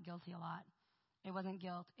 I felt guilty a lot. It wasn't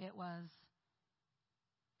guilt. It was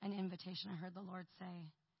an invitation. I heard the Lord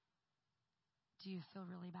say, do you feel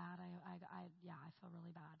really bad? Yeah, I feel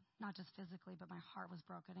really bad. Not just physically, but my heart was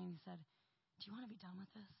broken. And he said, do you want to be done with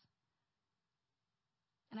this?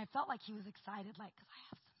 And I felt like he was excited, because I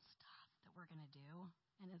have some stuff that we're going to do,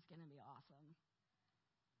 and it's going to be awesome.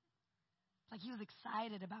 Like he was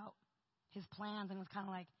excited about his plans, and it was kind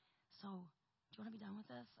of like, so do you want to be done with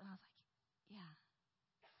this? And I was like, yeah.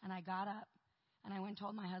 And I got up, and I went and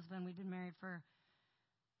told my husband, we'd been married for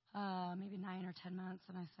maybe 9 or 10 months,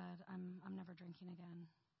 and I said, I'm never drinking again.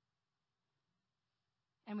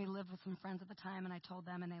 And we lived with some friends at the time, and I told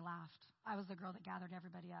them, and they laughed. I was the girl that gathered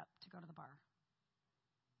everybody up to go to the bar.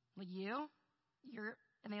 Like, you're,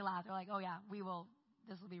 and they laughed. They're like, oh yeah,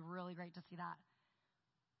 this will be really great to see that.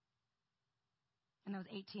 And that was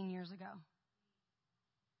 18 years ago.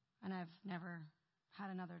 And I've never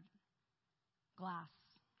had another glass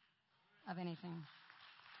of anything.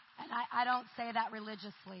 And I don't say that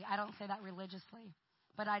religiously.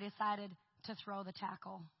 But I decided to throw the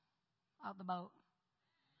tackle out the boat.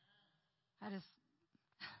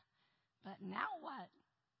 But now what?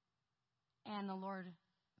 And the Lord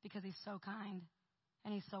because he's so kind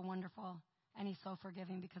and he's so wonderful and he's so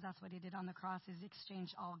forgiving, because that's what he did on the cross. He's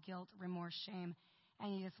exchanged all guilt, remorse, shame.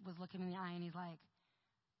 And he just was looking me in the eye and he's like,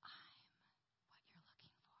 I'm what you're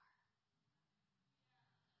looking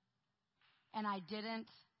for. And I didn't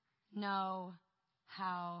know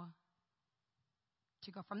how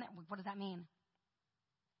to go from there. What does that mean?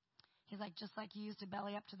 He's like, just like you used to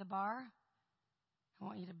belly up to the bar, I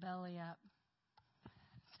want you to belly up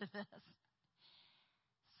to this.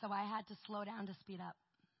 So I had to slow down to speed up.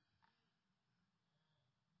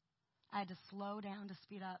 I had to slow down to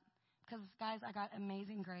speed up. Because, guys, I got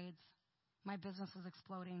amazing grades. My business was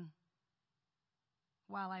exploding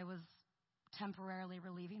while I was temporarily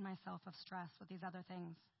relieving myself of stress with these other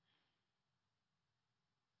things.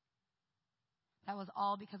 That was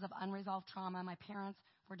all because of unresolved trauma. My parents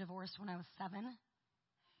were divorced when I was 7.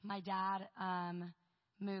 My dad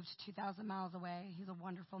moved 2,000 miles away. He's a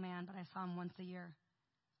wonderful man, but I saw him once a year.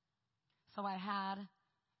 So I had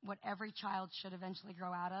what every child should eventually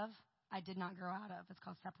grow out of. I did not grow out of. It's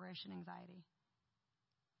called separation anxiety.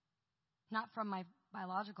 Not from my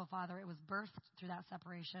biological father. It was birthed through that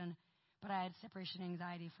separation, but I had separation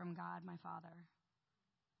anxiety from God, my Father.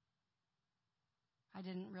 I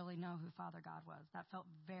didn't really know who Father God was. That felt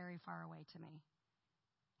very far away to me.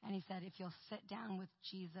 And he said, if you'll sit down with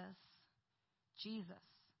Jesus, Jesus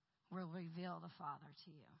will reveal the Father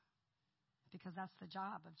to you. Because that's the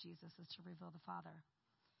job of Jesus, is to reveal the Father.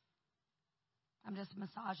 I'm just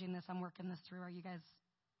massaging this. I'm working this through. Are you guys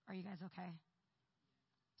okay?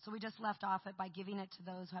 So we just left off it by giving it to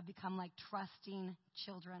those who have become like trusting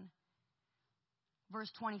children. Verse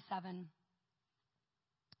 27.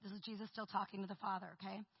 This is Jesus still talking to the Father,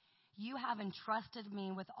 okay? You have entrusted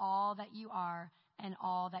me with all that you are and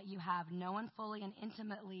all that you have. No one fully and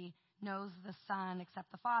intimately knows the Son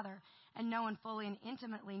except the Father. And no one fully and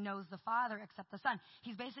intimately knows the Father except the Son.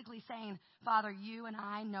 He's basically saying, Father, you and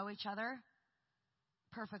I know each other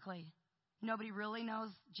perfectly. Nobody really knows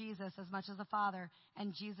Jesus as much as the Father.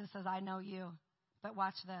 And Jesus says, I know you. But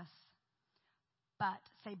watch this. But.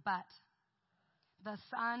 The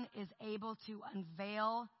Son is able to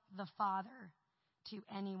unveil the Father to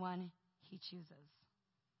anyone he chooses.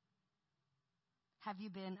 Have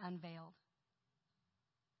you been unveiled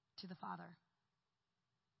to the Father?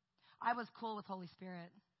 I was cool with Holy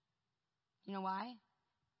Spirit. You know why?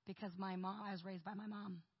 Because I was raised by my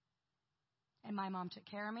mom. And my mom took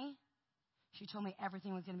care of me. She told me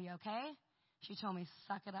everything was going to be okay. She told me,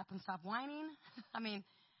 suck it up and stop whining. I mean,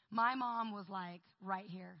 my mom was like right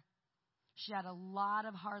here. She had a lot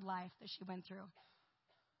of hard life that she went through.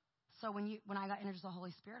 So when I got introduced to the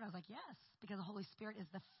Holy Spirit, I was like, yes, because the Holy Spirit is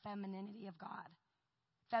the femininity of God.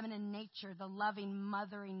 Feminine nature, the loving,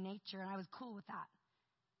 mothering nature, and I was cool with that.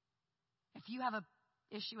 If you have an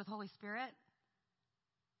issue with Holy Spirit,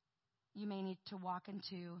 you may need to walk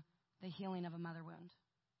into the healing of a mother wound.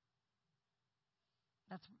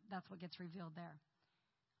 That's what gets revealed there.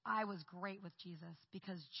 I was great with Jesus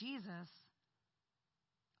because Jesus,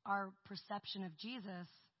 our perception of Jesus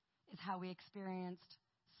is how we experienced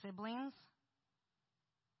siblings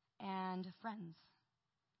and friends.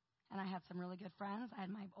 And I had some really good friends. I had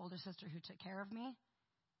my older sister who took care of me.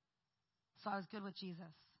 So I was good with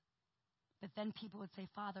Jesus. But then people would say,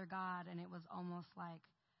 Father God, and it was almost like,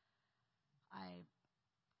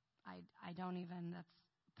 I don't even,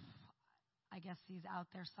 I guess he's out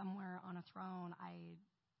there somewhere on a throne.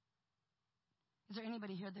 Is there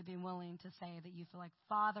anybody here that'd be willing to say that you feel like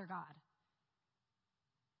Father God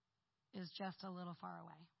is just a little far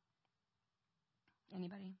away?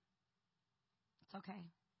 Anybody? It's okay.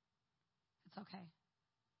 It's okay.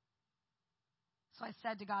 So I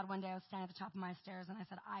said to God one day, I was standing at the top of my stairs, and I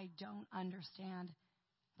said, I don't understand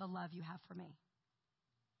the love you have for me.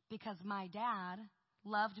 Because my dad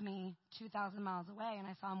loved me 2,000 miles away, and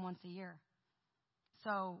I saw him once a year.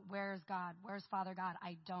 So where's God? Where's Father God?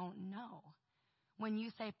 I don't know. When you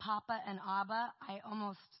say Papa and Abba, I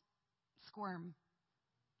almost squirm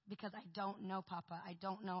because I don't know Papa. I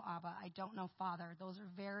don't know Abba. I don't know Father. Those are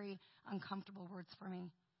very uncomfortable words for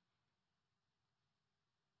me.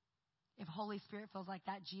 If Holy Spirit feels like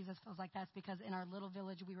that, Jesus feels like that, it's because in our little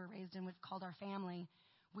village we were raised in, what's called our family,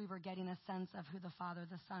 we were getting a sense of who the Father,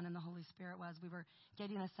 the Son, and the Holy Spirit was. We were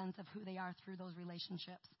getting a sense of who they are through those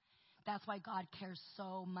relationships. That's why God cares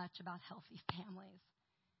so much about healthy families.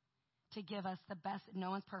 To give us the best, no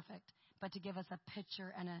one's perfect, but to give us a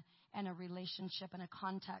picture and a relationship and a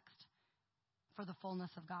context for the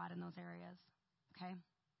fullness of God in those areas. Okay?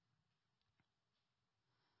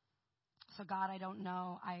 So God, I don't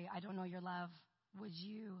know. I don't know your love. Would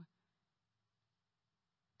you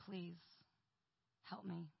please help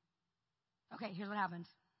me? Okay, here's what happened.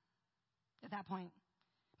 at that point.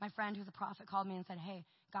 My friend who's a prophet called me and said, hey,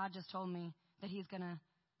 God just told me that he's going to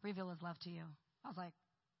reveal his love to you. I was like,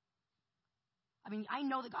 I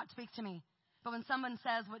know that God speaks to me. But when someone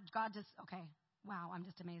says what God just, okay, wow, I'm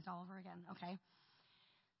just amazed all over again, okay?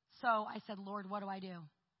 So I said, Lord, what do I do?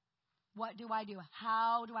 What do I do?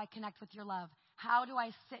 How do I connect with your love? How do I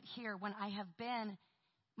sit here when I have been,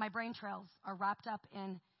 my brain trails are wrapped up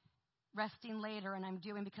in resting later and I'm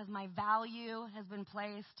doing because my value has been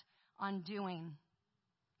placed on doing.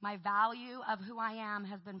 My value of who I am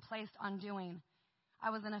has been placed on doing. I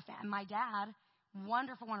was in my dad,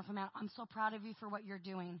 wonderful, wonderful man. I'm so proud of you for what you're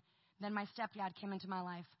doing. Then my stepdad came into my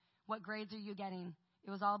life. What grades are you getting? It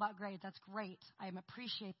was all about grades. That's great. I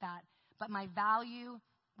appreciate that. But my value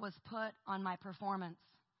was put on my performance.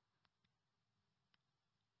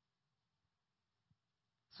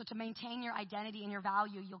 So to maintain your identity and your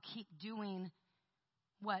value, you'll keep doing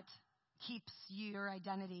what keeps your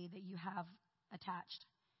identity that you have attached.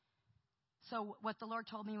 So what the Lord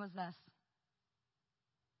told me was this.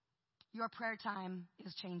 Your prayer time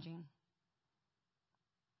is changing.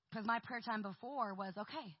 Because my prayer time before was,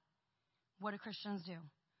 okay, what do Christians do?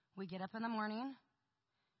 We get up in the morning,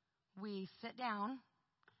 we sit down,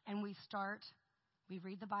 and we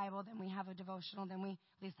read the Bible, then we have a devotional, then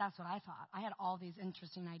at least that's what I thought. I had all these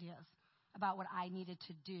interesting ideas about what I needed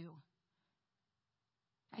to do.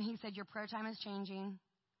 And he said, your prayer time is changing.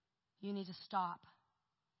 You need to stop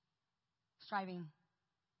striving.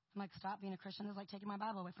 I'm like, stop being a Christian is like taking my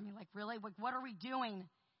Bible away from me. Like, really? Like, what are we doing?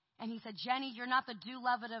 And he said, Jenny, you're not the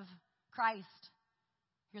beloved of Christ.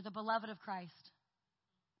 You're the beloved of Christ.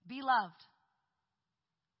 Be loved.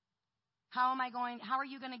 How are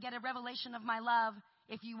you going to get a revelation of my love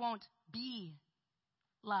if you won't be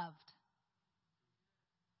loved?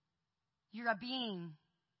 You're a being,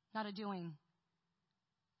 not a doing.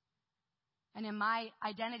 And in my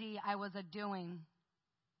identity, I was a doing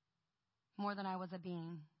more than I was a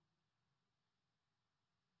being.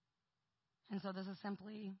 And so this is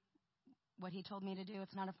simply what he told me to do.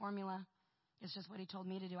 It's not a formula. It's just what he told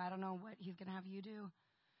me to do. I don't know what he's going to have you do.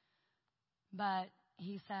 But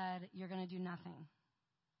he said, you're going to do nothing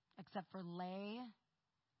except for lay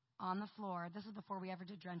on the floor. This is before we ever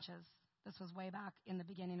did drenches. This was way back in the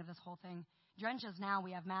beginning of this whole thing. Drenches now,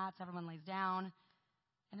 we have mats. Everyone lays down.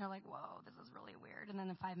 And they're like, whoa, this is really weird. And then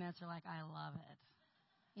in 5 minutes, they're like, I love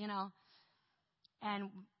it. And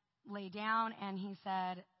lay down. And he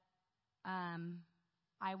said,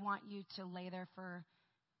 I want you to lay there for,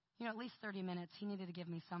 at least 30 minutes. He needed to give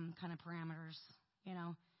me some kind of parameters,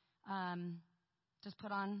 Just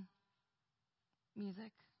put on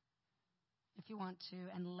music if you want to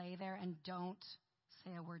and lay there and don't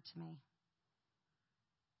say a word to me.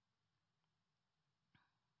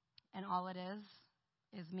 And all it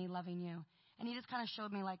is me loving you. And he just kind of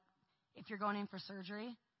showed me, like, if you're going in for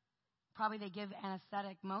surgery, probably they give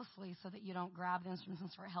anesthetic mostly so that you don't grab the instruments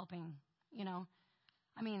and start helping, I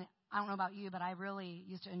don't know about you, but I really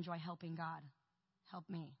used to enjoy helping God help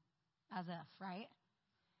me, as if, right?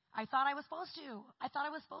 I thought I was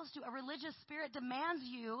supposed to. A religious spirit demands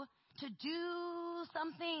you to do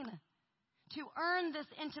something to earn this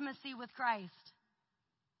intimacy with Christ.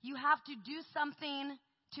 You have to do something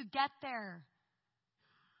to get there.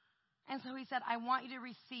 And so he said, I want you to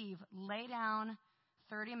receive. Lay down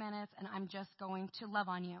 30 minutes, and I'm just going to love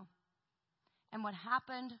on you. And what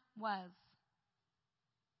happened was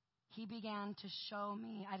he began to show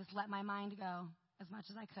me. I just let my mind go as much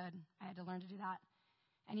as I could. I had to learn to do that.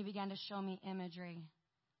 And he began to show me imagery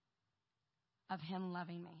of him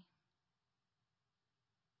loving me.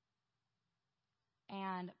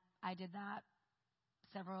 And I did that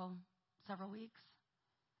several weeks.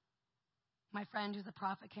 My friend who's a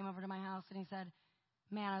prophet came over to my house and he said,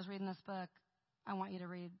 man, I was reading this book. I want you to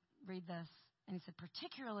read this. And he said,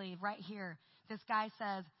 particularly right here, this guy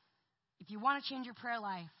says, if you want to change your prayer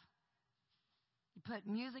life, you put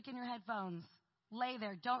music in your headphones, lay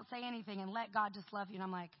there, don't say anything, and let God just love you. And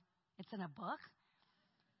I'm like, it's in a book?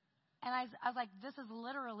 And I was like, this is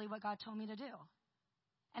literally what God told me to do.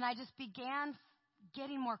 And I just began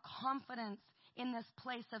getting more confidence in this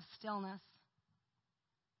place of stillness.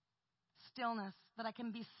 Stillness, that I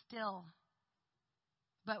can be still.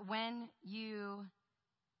 But when you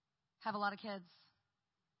have a lot of kids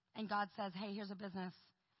and God says, hey, here's a business.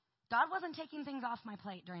 God wasn't taking things off my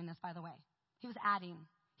plate during this, by the way. He was adding.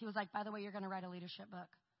 He was like, by the way, you're going to write a leadership book.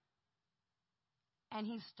 And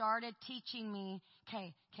he started teaching me,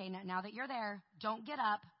 okay, now that you're there, don't get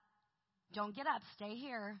up. Don't get up. Stay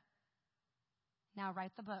here. Now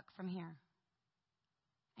write the book from here.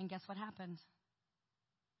 And guess what happened?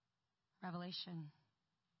 Revelation.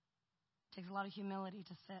 It takes a lot of humility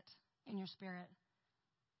to sit in your spirit.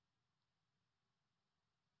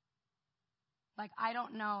 Like, I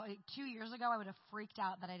don't know. 2 years ago, I would have freaked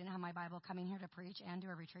out that I didn't have my Bible coming here to preach and do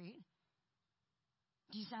a retreat.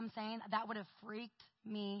 Do you see what I'm saying? That would have freaked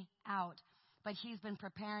me out. But he's been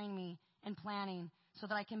preparing me and planning so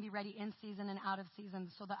that I can be ready in season and out of season,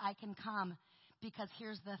 so that I can come. Because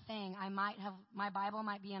here's the thing. My Bible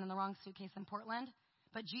might be in the wrong suitcase in Portland,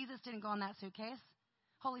 but Jesus didn't go in that suitcase.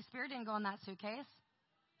 Holy Spirit didn't go in that suitcase.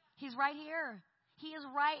 He's right here. He is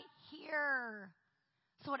right here.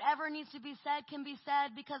 So whatever needs to be said can be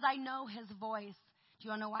said because I know his voice. Do you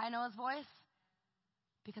want to know why I know his voice?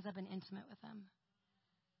 Because I've been intimate with him.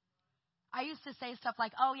 I used to say stuff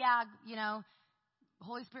like, oh yeah,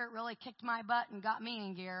 Holy Spirit really kicked my butt and got me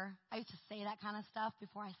in gear. I used to say that kind of stuff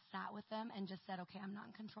before I sat with him and just said, okay, I'm not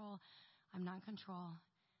in control. I'm not in control.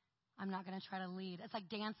 I'm not going to try to lead. It's like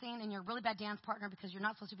dancing and you're a really bad dance partner because you're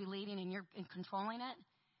not supposed to be leading and you're controlling it.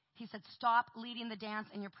 He said, stop leading the dance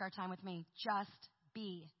in your prayer time with me. Just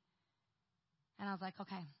be. And I was like,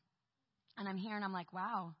 okay. And I'm here and I'm like,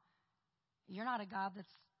 wow, you're not a God that's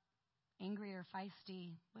angry or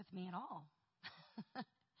feisty with me at all.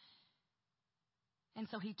 And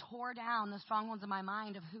so he tore down the strongholds of my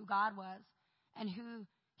mind of who God was and who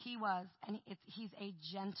he was. And he's a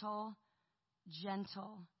gentle,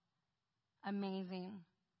 amazing,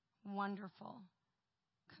 wonderful,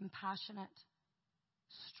 compassionate,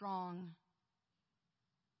 strong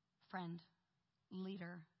friend,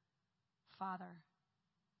 leader, father.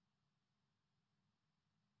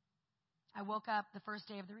 I woke up the first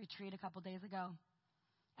day of the retreat a couple days ago,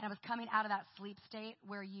 and I was coming out of that sleep state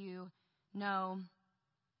where you're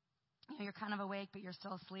kind of awake, but you're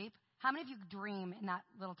still asleep. How many of you dream in that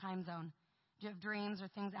little time zone? Do you have dreams or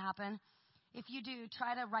things that happen? If you do,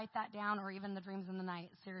 try to write that down, or even the dreams in the night.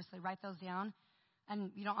 Seriously, write those down.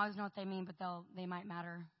 And you don't always know what they mean, but they might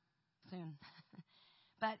matter soon.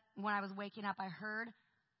 But when I was waking up, I heard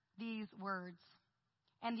these words.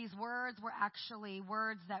 And these words were actually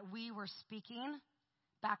words that we were speaking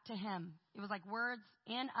back to him. It was like words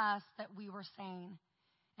in us that we were saying.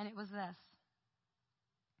 And it was this.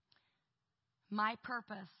 My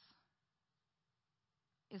purpose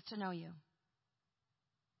is to know you.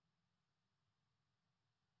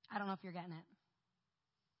 I don't know if you're getting it.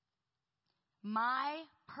 My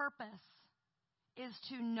purpose is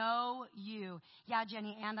to know you. Yeah,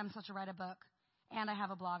 Jenny, and I'm supposed to write a book. And I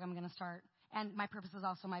have a blog I'm going to start. And my purpose is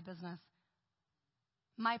also my business.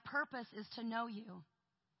 My purpose is to know you.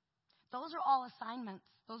 Those are all assignments.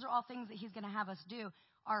 Those are all things that he's going to have us do.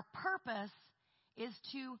 Our purpose is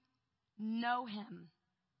to know him.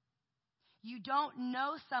 You don't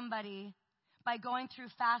know somebody by going through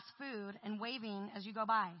fast food and waving as you go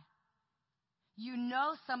by. You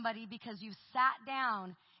know somebody because you've sat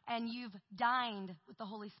down and you've dined with the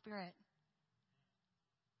Holy Spirit.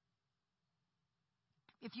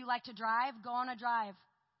 If you like to drive, go on a drive.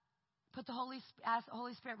 Ask the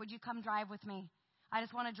Holy Spirit, would you come drive with me? I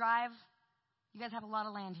just want to drive. You guys have a lot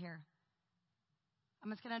of land here.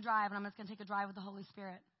 I'm just going to drive, and I'm just going to take a drive with the Holy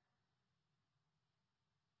Spirit.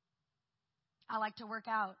 I like to work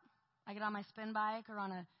out. I get on my spin bike or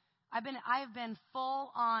I've been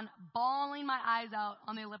full on bawling my eyes out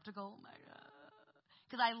on the elliptical. Oh my God.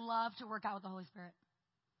 Because I love to work out with the Holy Spirit.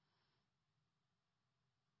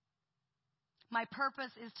 My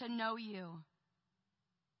purpose is to know you.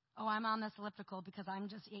 Oh, I'm on this elliptical because I'm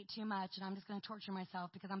just ate too much and I'm just going to torture myself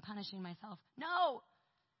because I'm punishing myself. No.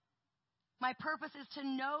 My purpose is to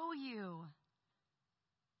know you.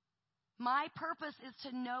 My purpose is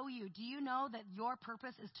to know you. Do you know that your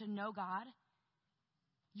purpose is to know God?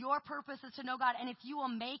 Your purpose is to know God. And if you will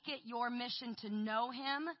make it your mission to know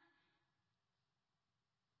him,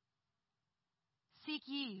 seek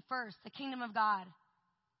ye first the kingdom of God.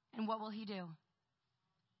 And what will he do?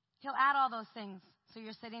 He'll add all those things. So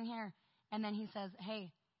you're sitting here, and then he says,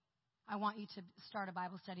 hey, I want you to start a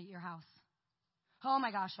Bible study at your house. Oh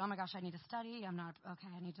my gosh, I need to study.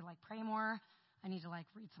 I need to pray more. I need to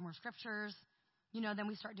read some more scriptures. Then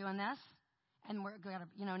we start doing this, and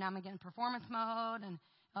now I'm getting performance mode, and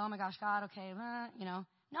oh my gosh, God, okay,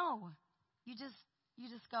 No, you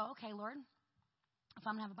just go, okay, Lord, if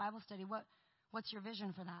I'm going to have a Bible study, what's your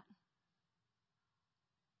vision for that?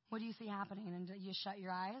 What do you see happening? And you shut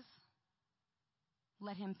your eyes.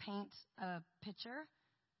 Let him paint a picture.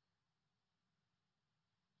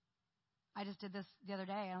 I just did this the other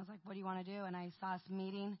day. And I was like, what do you want to do? And I saw us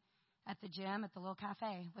meeting at the gym at the little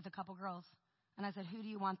cafe with a couple girls. And I said, who do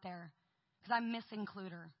you want there? Because I'm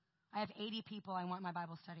misincluder. I have 80 people I want my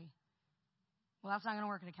Bible study. Well, that's not going to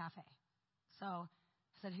work at a cafe. So I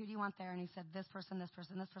said, who do you want there? And he said, this person, this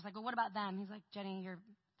person, this person. I go, what about them? He's like, Jenny,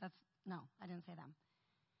 No, I didn't say them.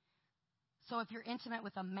 So if you're intimate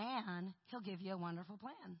with a man, he'll give you a wonderful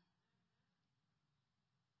plan.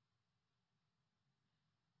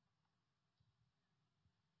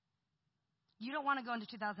 You don't want to go into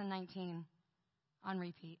 2019 on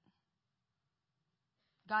repeat.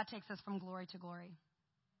 God takes us from glory to glory.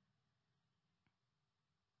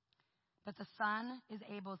 But the Son is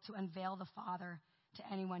able to unveil the Father to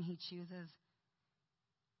anyone he chooses.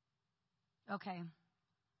 Okay.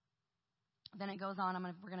 Then it goes on.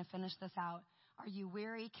 We're going to finish this out. Are you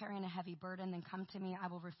weary, carrying a heavy burden? Then come to me. I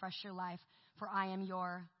will refresh your life, for I am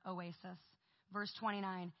your oasis. Verse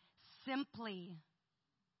 29. Simply.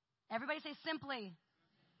 Everybody say simply.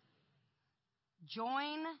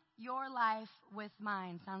 Join your life with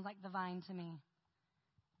mine. Sounds like the vine to me.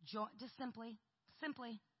 Just simply.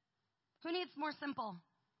 Simply. Who needs more simple?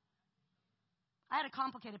 I had a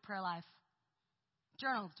complicated prayer life.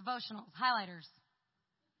 Journals, devotionals, highlighters,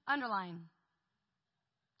 underline,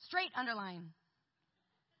 straight underline.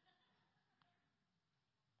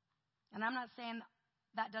 And I'm not saying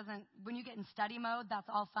that doesn't, when you get in study mode, that's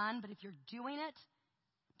all fun. But if you're doing it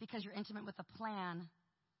because you're intimate with a plan,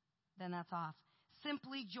 then that's off.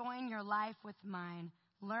 Simply join your life with mine.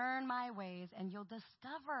 Learn my ways, and you'll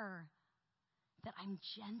discover that I'm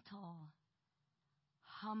gentle,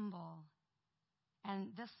 humble. And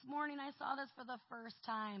this morning I saw this for the first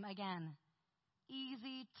time again.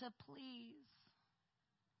 Easy to please.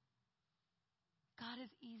 God is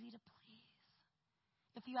easy to please.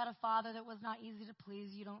 If you had a father that was not easy to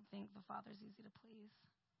please, you don't think the Father's easy to please.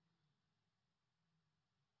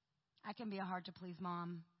 I can be a hard to please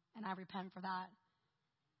mom, and I repent for that.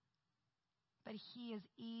 But he is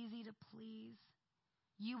easy to please.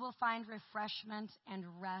 You will find refreshment and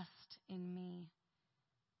rest in me.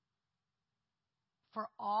 For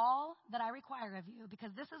all that I require of you,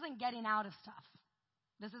 because this isn't getting out of stuff.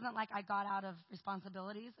 This isn't like I got out of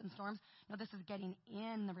responsibilities and storms. No, this is getting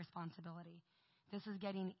in the responsibility. This is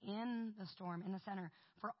getting in the storm, in the center.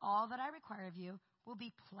 For all that I require of you will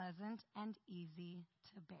be pleasant and easy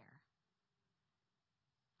to bear.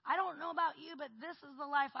 I don't know about you, but this is the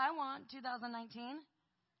life I want, 2019.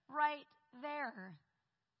 Right there.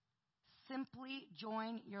 Simply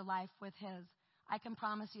join your life with his. I can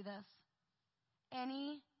promise you this.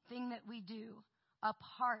 Anything that we do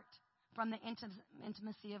apart from the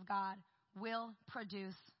intimacy of God will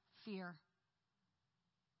produce fear.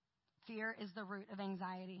 Fear is the root of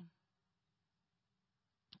anxiety.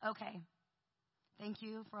 Okay. Thank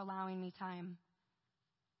you for allowing me time.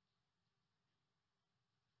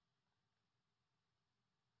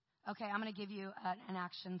 Okay, I'm going to give you an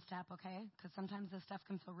action step, okay? Because sometimes this stuff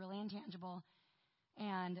can feel really intangible.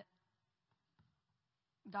 And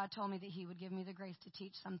God told me that he would give me the grace to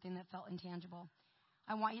teach something that felt intangible.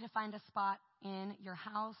 I want you to find a spot in your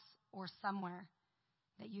house or somewhere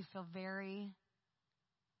that you feel very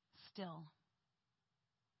still.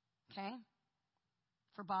 Okay?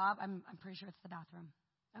 For Bob, I'm pretty sure it's the bathroom.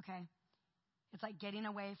 Okay? It's like getting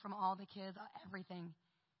away from all the kids, everything.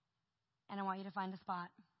 And I want you to find a spot.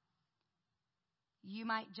 You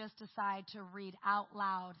might just decide to read out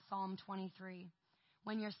loud Psalm 23.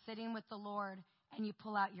 When you're sitting with the Lord and you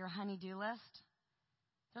pull out your honey-do list,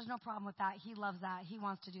 there's no problem with that. He loves that. He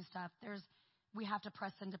wants to do stuff. We have to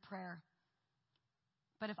press into prayer.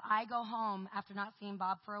 But if I go home after not seeing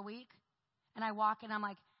Bob for a week and I walk in, I'm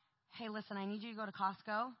like, hey, listen, I need you to go to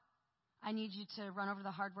Costco. I need you to run over to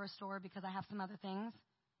the hardware store because I have some other things.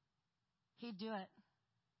 He'd do it.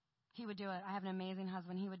 He would do it. I have an amazing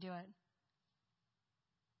husband. He would do it.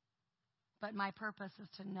 But my purpose is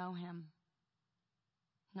to know him,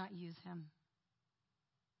 not use him.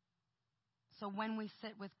 So when we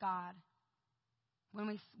sit with God, when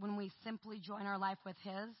we simply join our life with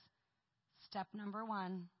his, step number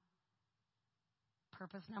one,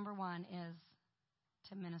 purpose number one is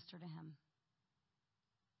to minister to him.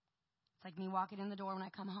 It's like me walking in the door when I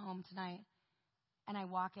come home tonight, and I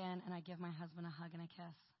walk in and I give my husband a hug and a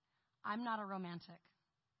kiss. I'm not a romantic.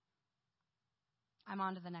 I'm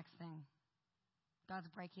on to the next thing. God's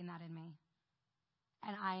breaking that in me.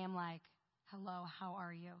 And I am like, hello, how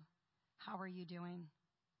are you? How are you doing?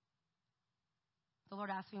 The Lord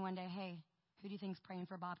asked me one day, hey, who do you think's praying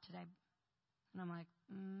for Bob today? And I'm like,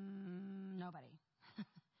 nobody.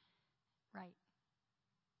 Right.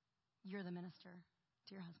 You're the minister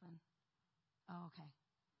to your husband. Oh, okay.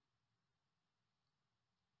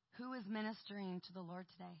 Who is ministering to the Lord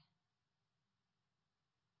today?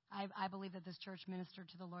 I believe that this church ministered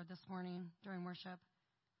to the Lord this morning during worship.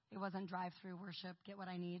 It wasn't drive-through worship, get what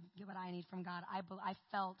I need from God. I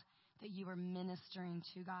felt that you were ministering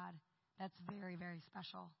to God. That's very, very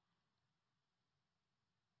special.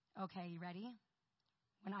 Okay, you ready?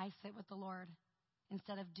 When I sit with the Lord,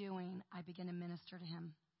 instead of doing, I begin to minister to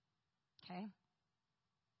him. Okay? I'm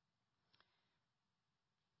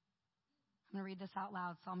going to read this out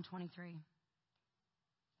loud, Psalm 23.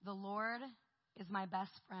 The Lord is my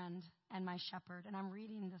best friend and my shepherd. And I'm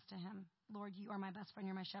reading this to him. Lord, you are my best friend.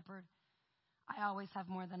 You're my shepherd. I always have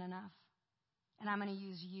more than enough. And I'm going to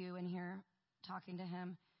use you in here talking to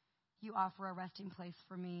him. You offer a resting place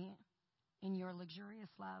for me in your luxurious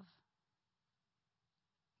love.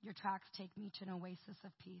 Your tracks take me to an oasis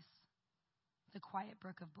of peace, the quiet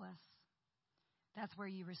brook of bliss. That's where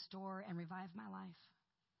you restore and revive my life.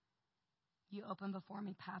 You open before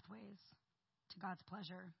me pathways to God's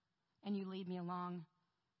pleasure, and you lead me along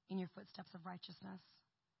in your footsteps of righteousness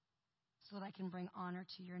so that I can bring honor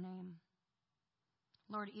to your name.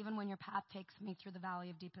 Lord, even when your path takes me through the valley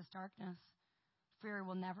of deepest darkness, fear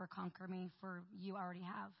will never conquer me, for you already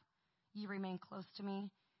have. You remain close to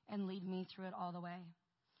me and lead me through it all the way.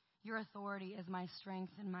 Your authority is my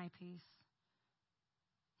strength and my peace,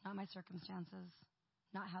 not my circumstances,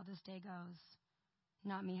 not how this day goes,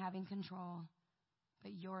 not me having control,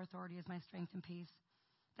 but your authority is my strength and peace.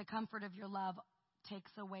 The comfort of your love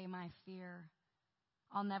takes away my fear.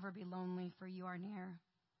 I'll never be lonely, for you are near.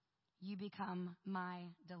 You become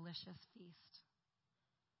my delicious feast.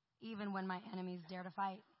 Even when my enemies dare to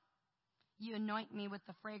fight, you anoint me with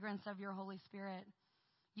the fragrance of your Holy Spirit.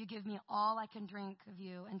 You give me all I can drink of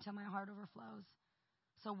you until my heart overflows.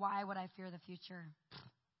 So why would I fear the future?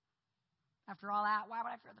 After all that, why would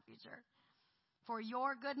I fear the future? For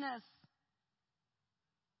your goodness.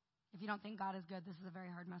 If you don't think God is good, this is a very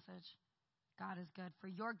hard message. God is good. For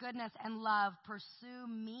your goodness and love, pursue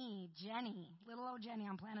me, Jenny, little old Jenny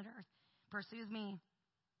on planet Earth, pursues me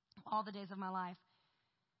all the days of my life.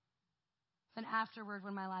 Then afterward,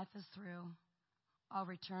 when my life is through, I'll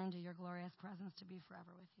return to your glorious presence to be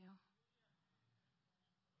forever with you.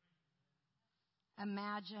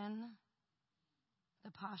 Imagine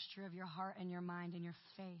the posture of your heart and your mind and your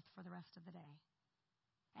faith for the rest of the day.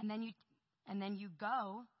 And then you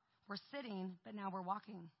go. We're sitting, but now we're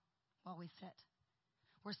walking while we sit.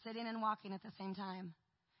 We're sitting and walking at the same time,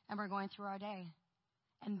 and we're going through our day.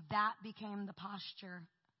 And that became the posture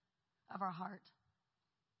of our heart.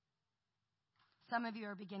 Some of you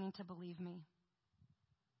are beginning to believe me.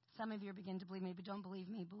 Some of you are beginning to believe me, but don't believe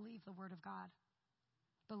me. Believe the word of God.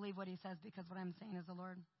 Believe what he says, because what I'm saying is the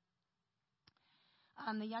Lord.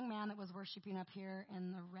 The young man that was worshiping up here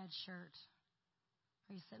in the red shirt.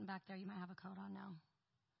 Are you sitting back there? You might have a coat on now.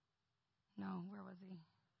 No, where was he?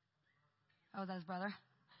 Oh, is that his brother?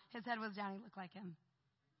 His head was down. He looked like him.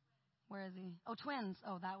 Where is he? Oh, twins.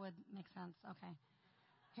 Oh, that would make sense. Okay.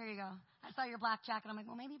 Here you go. I saw your black jacket. I'm like,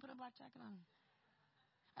 well, maybe you put a black jacket on.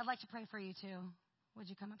 I'd like to pray for you, too. Would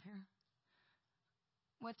you come up here?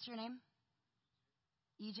 What's your name?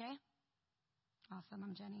 EJ? Awesome.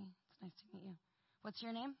 I'm Jenny. It's nice to meet you. What's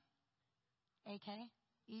your name? AK?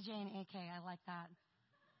 EJ and AK. I like that.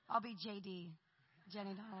 I'll be JD.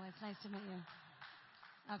 Jenny Donnelly. It's nice to meet you.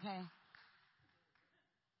 Okay.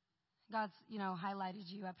 God's, highlighted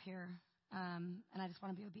you up here, and I just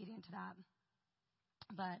want to be obedient to that.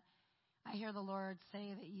 But I hear the Lord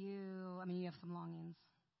say that you have some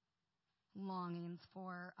longings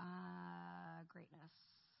for greatness,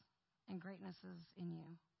 and greatness is in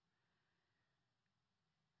you.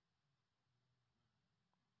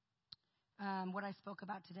 What I spoke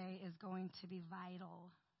about today is going to be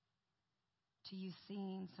vital to you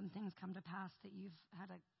seeing some things come to pass that you've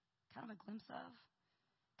had a kind of a glimpse of.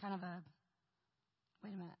 Kind of a,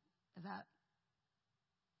 wait a minute, is that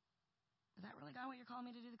really God what you're calling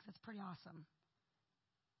me to do? Because that's pretty awesome.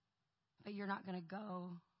 But you're not going to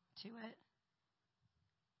go to it.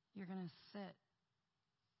 You're going to sit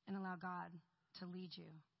and allow God to lead you.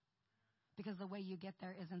 Because the way you get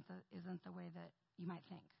there isn't the way that you might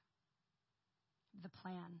think. The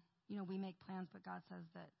plan. We make plans, but God says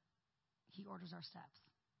that he orders our steps.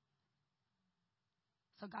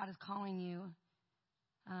 So God is calling you.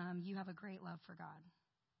 You have a great love for God.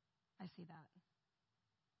 I see that.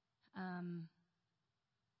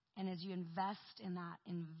 And as you invest in that,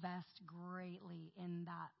 invest greatly in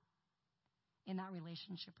that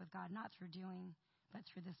relationship with God, not through doing, but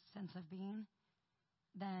through this sense of being,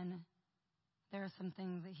 then there are some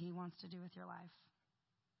things that he wants to do with your life.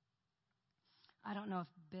 I don't know if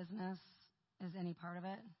business is any part of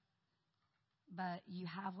it, but you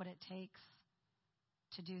have what it takes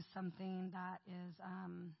to do something that is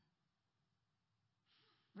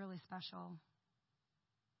really special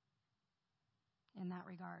in that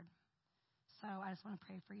regard. So I just want to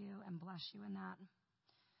pray for you and bless you in that.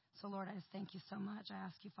 So, Lord, I just thank you so much. I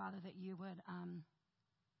ask you, Father, that you would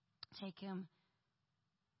take him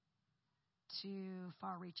to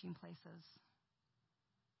far-reaching places.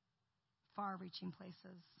 Far-reaching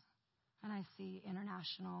places. And I see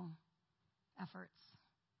international efforts.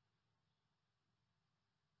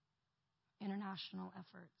 International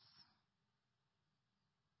efforts.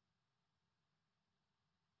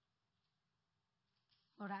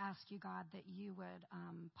 Lord, I ask you, God, that you would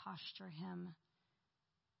posture him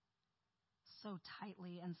so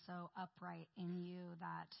tightly and so upright in you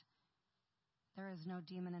that there is no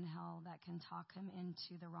demon in hell that can talk him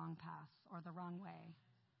into the wrong path or the wrong way.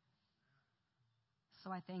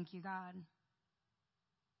 So I thank you, God,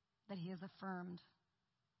 that he is affirmed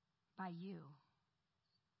by you.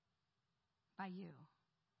 By you.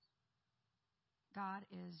 God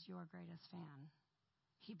is your greatest fan.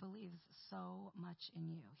 He believes so much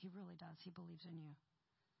in you. He really does. He believes in you.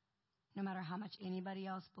 No matter how much anybody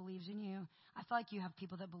else believes in you. I feel like you have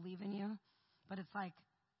people that believe in you, but it's like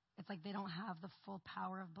they don't have the full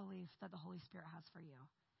power of belief that the Holy Spirit has for you.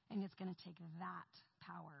 And it's going to take that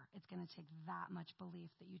power. It's going to take that much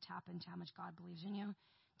belief that you tap into how much God believes in you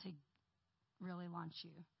to really launch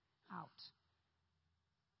you out.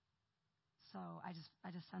 So I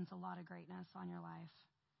just sense a lot of greatness on your life.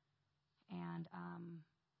 And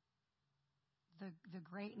the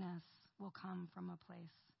greatness will come from a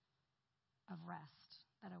place of rest,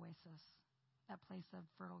 that oasis, that place of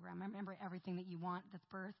fertile ground. Remember, everything that you want that's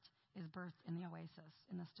birthed is birthed in the oasis,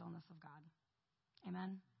 in the stillness of God.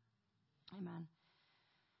 Amen? Amen.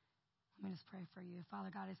 Let me just pray for you. Father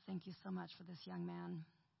God, I thank you so much for this young man.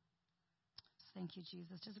 Just thank you,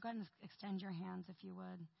 Jesus. Just go ahead and extend your hands, if you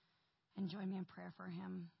would, and join me in prayer for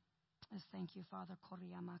him. Just thank you, Father.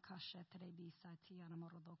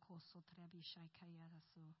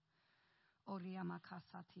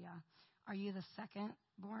 Are you the second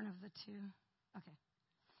born of the two? Okay.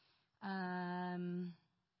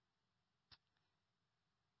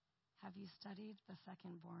 Have you studied the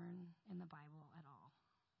second born in the Bible at all?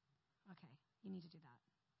 Okay, you need to do that.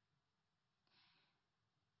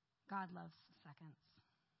 God loves seconds.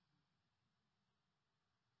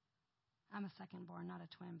 I'm a second born, not a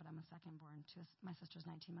twin, but I'm a second born. My sister's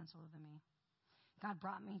 19 months older than me. God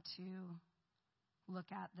brought me to look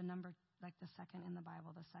at the number, like the second in the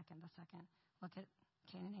Bible, the second. Look at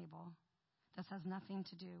Cain and Abel. This has nothing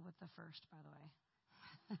to do with the first, by the way.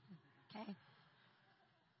 Okay?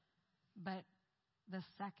 But the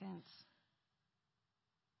second,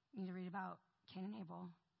 you need to read about Cain and Abel,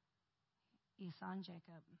 Esau and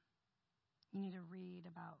Jacob. You need to read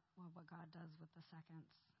about what God does with the seconds,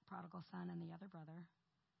 prodigal son and the other brother.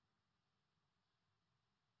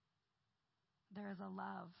 There is a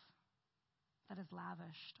love that is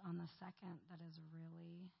lavished on the second that is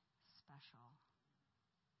really special.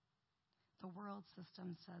 The world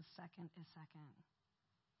system says second is second.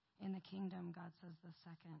 In the kingdom, God says the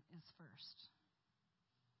second is first.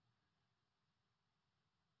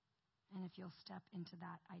 And if you'll step into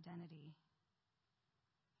that identity,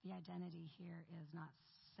 the identity here is not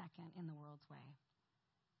second in the world's way,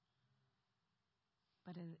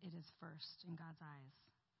 but it is first in God's eyes.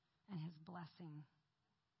 And his blessing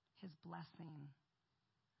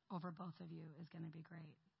over both of you is going to be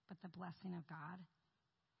great. But the blessing of God,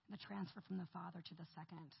 the transfer from the Father to the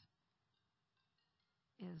second,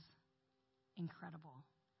 is incredible.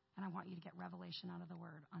 And I want you to get revelation out of the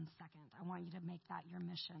word on second. I want you to make that your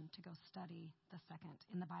mission, to go study the second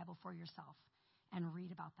in the Bible for yourself and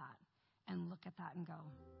read about that and look at that and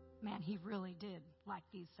go, man, he really did like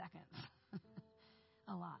these seconds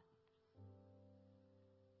a lot.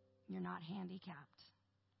 You're not handicapped.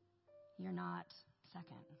 You're not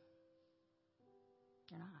second.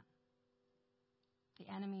 You're not. The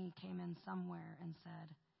enemy came in somewhere and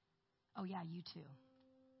said, oh yeah, you too.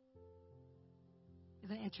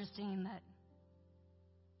 Isn't it interesting that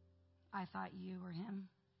I thought you were him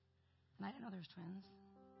and I didn't know there was twins?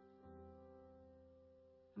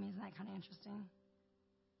 I mean, isn't that kind of interesting?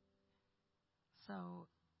 So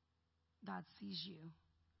God sees you,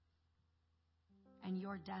 and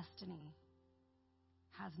your destiny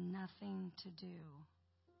has nothing to do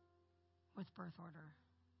with birth order.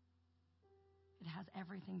 It has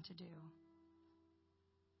everything to do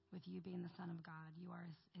with you being the Son of God. You are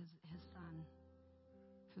his son,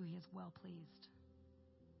 who he is well pleased.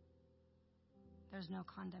 There's no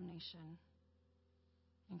condemnation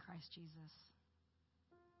in Christ Jesus.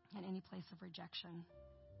 And any place of rejection,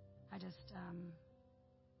 I just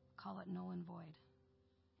call it null and void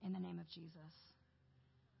in the name of Jesus.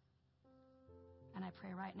 And I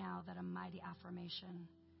pray right now that a mighty affirmation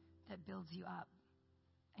that builds you up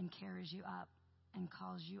and carries you up and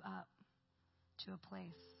calls you up to a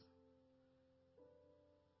place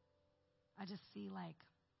I just see like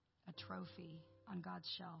a trophy on God's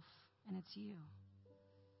shelf, and it's you.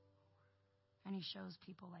 And he shows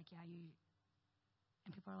people like, yeah, you.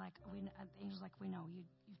 And people are like, the angel's like, we know you've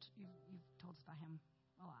told us about him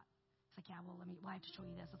a lot. It's like, yeah, well, I have to show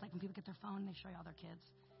you this. It's like when people get their phone, they show you all their kids,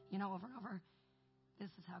 over and over. This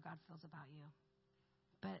is how God feels about you.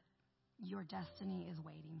 But your destiny is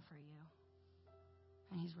waiting for you.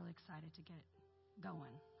 And he's really excited to get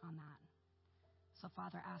going on that. So,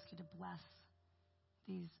 Father, I ask you to bless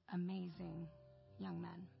these amazing young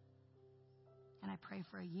men. And I pray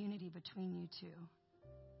for a unity between you two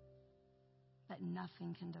that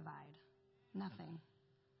nothing can divide. Nothing.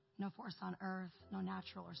 No force on earth, no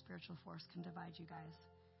natural or spiritual force can divide you guys.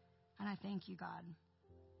 And I thank you, God,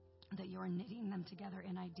 that you're knitting them together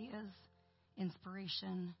in ideas,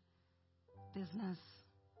 inspiration, business,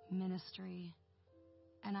 ministry.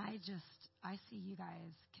 And I see you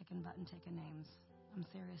guys kicking butt and taking names. I'm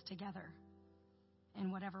serious. Together.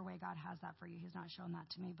 In whatever way God has that for you. He's not shown that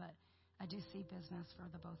to me, but I do see business for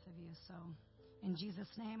the both of you. So in Jesus'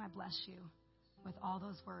 name, I bless you with all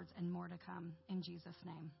those words and more to come. In Jesus'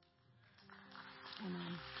 name.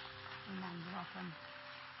 Amen. Amen. You're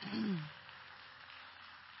welcome.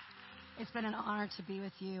 It's been an honor to be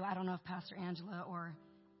with you. I don't know if Pastor Angela or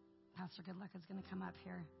Pastor Goodluck is going to come up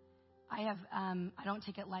here. I don't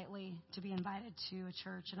take it lightly to be invited to a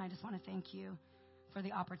church, and I just want to thank you for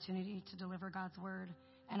the opportunity to deliver God's word.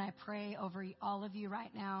 And I pray over all of you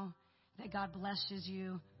right now that God blesses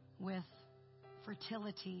you with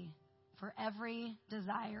fertility for every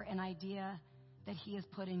desire and idea that he has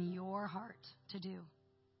put in your heart to do.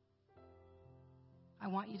 I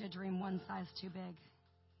want you to dream one size too big,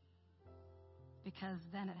 because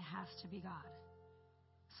then it has to be God.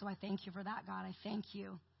 So I thank you for that, God. I thank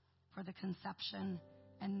you for the conception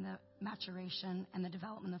and the maturation and the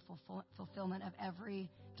development, the fulfillment of every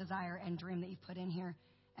desire and dream that you've put in here.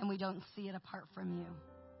 And we don't see it apart from you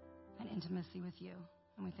and intimacy with you.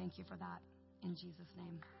 And we thank you for that in Jesus'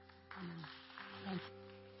 name. Amen.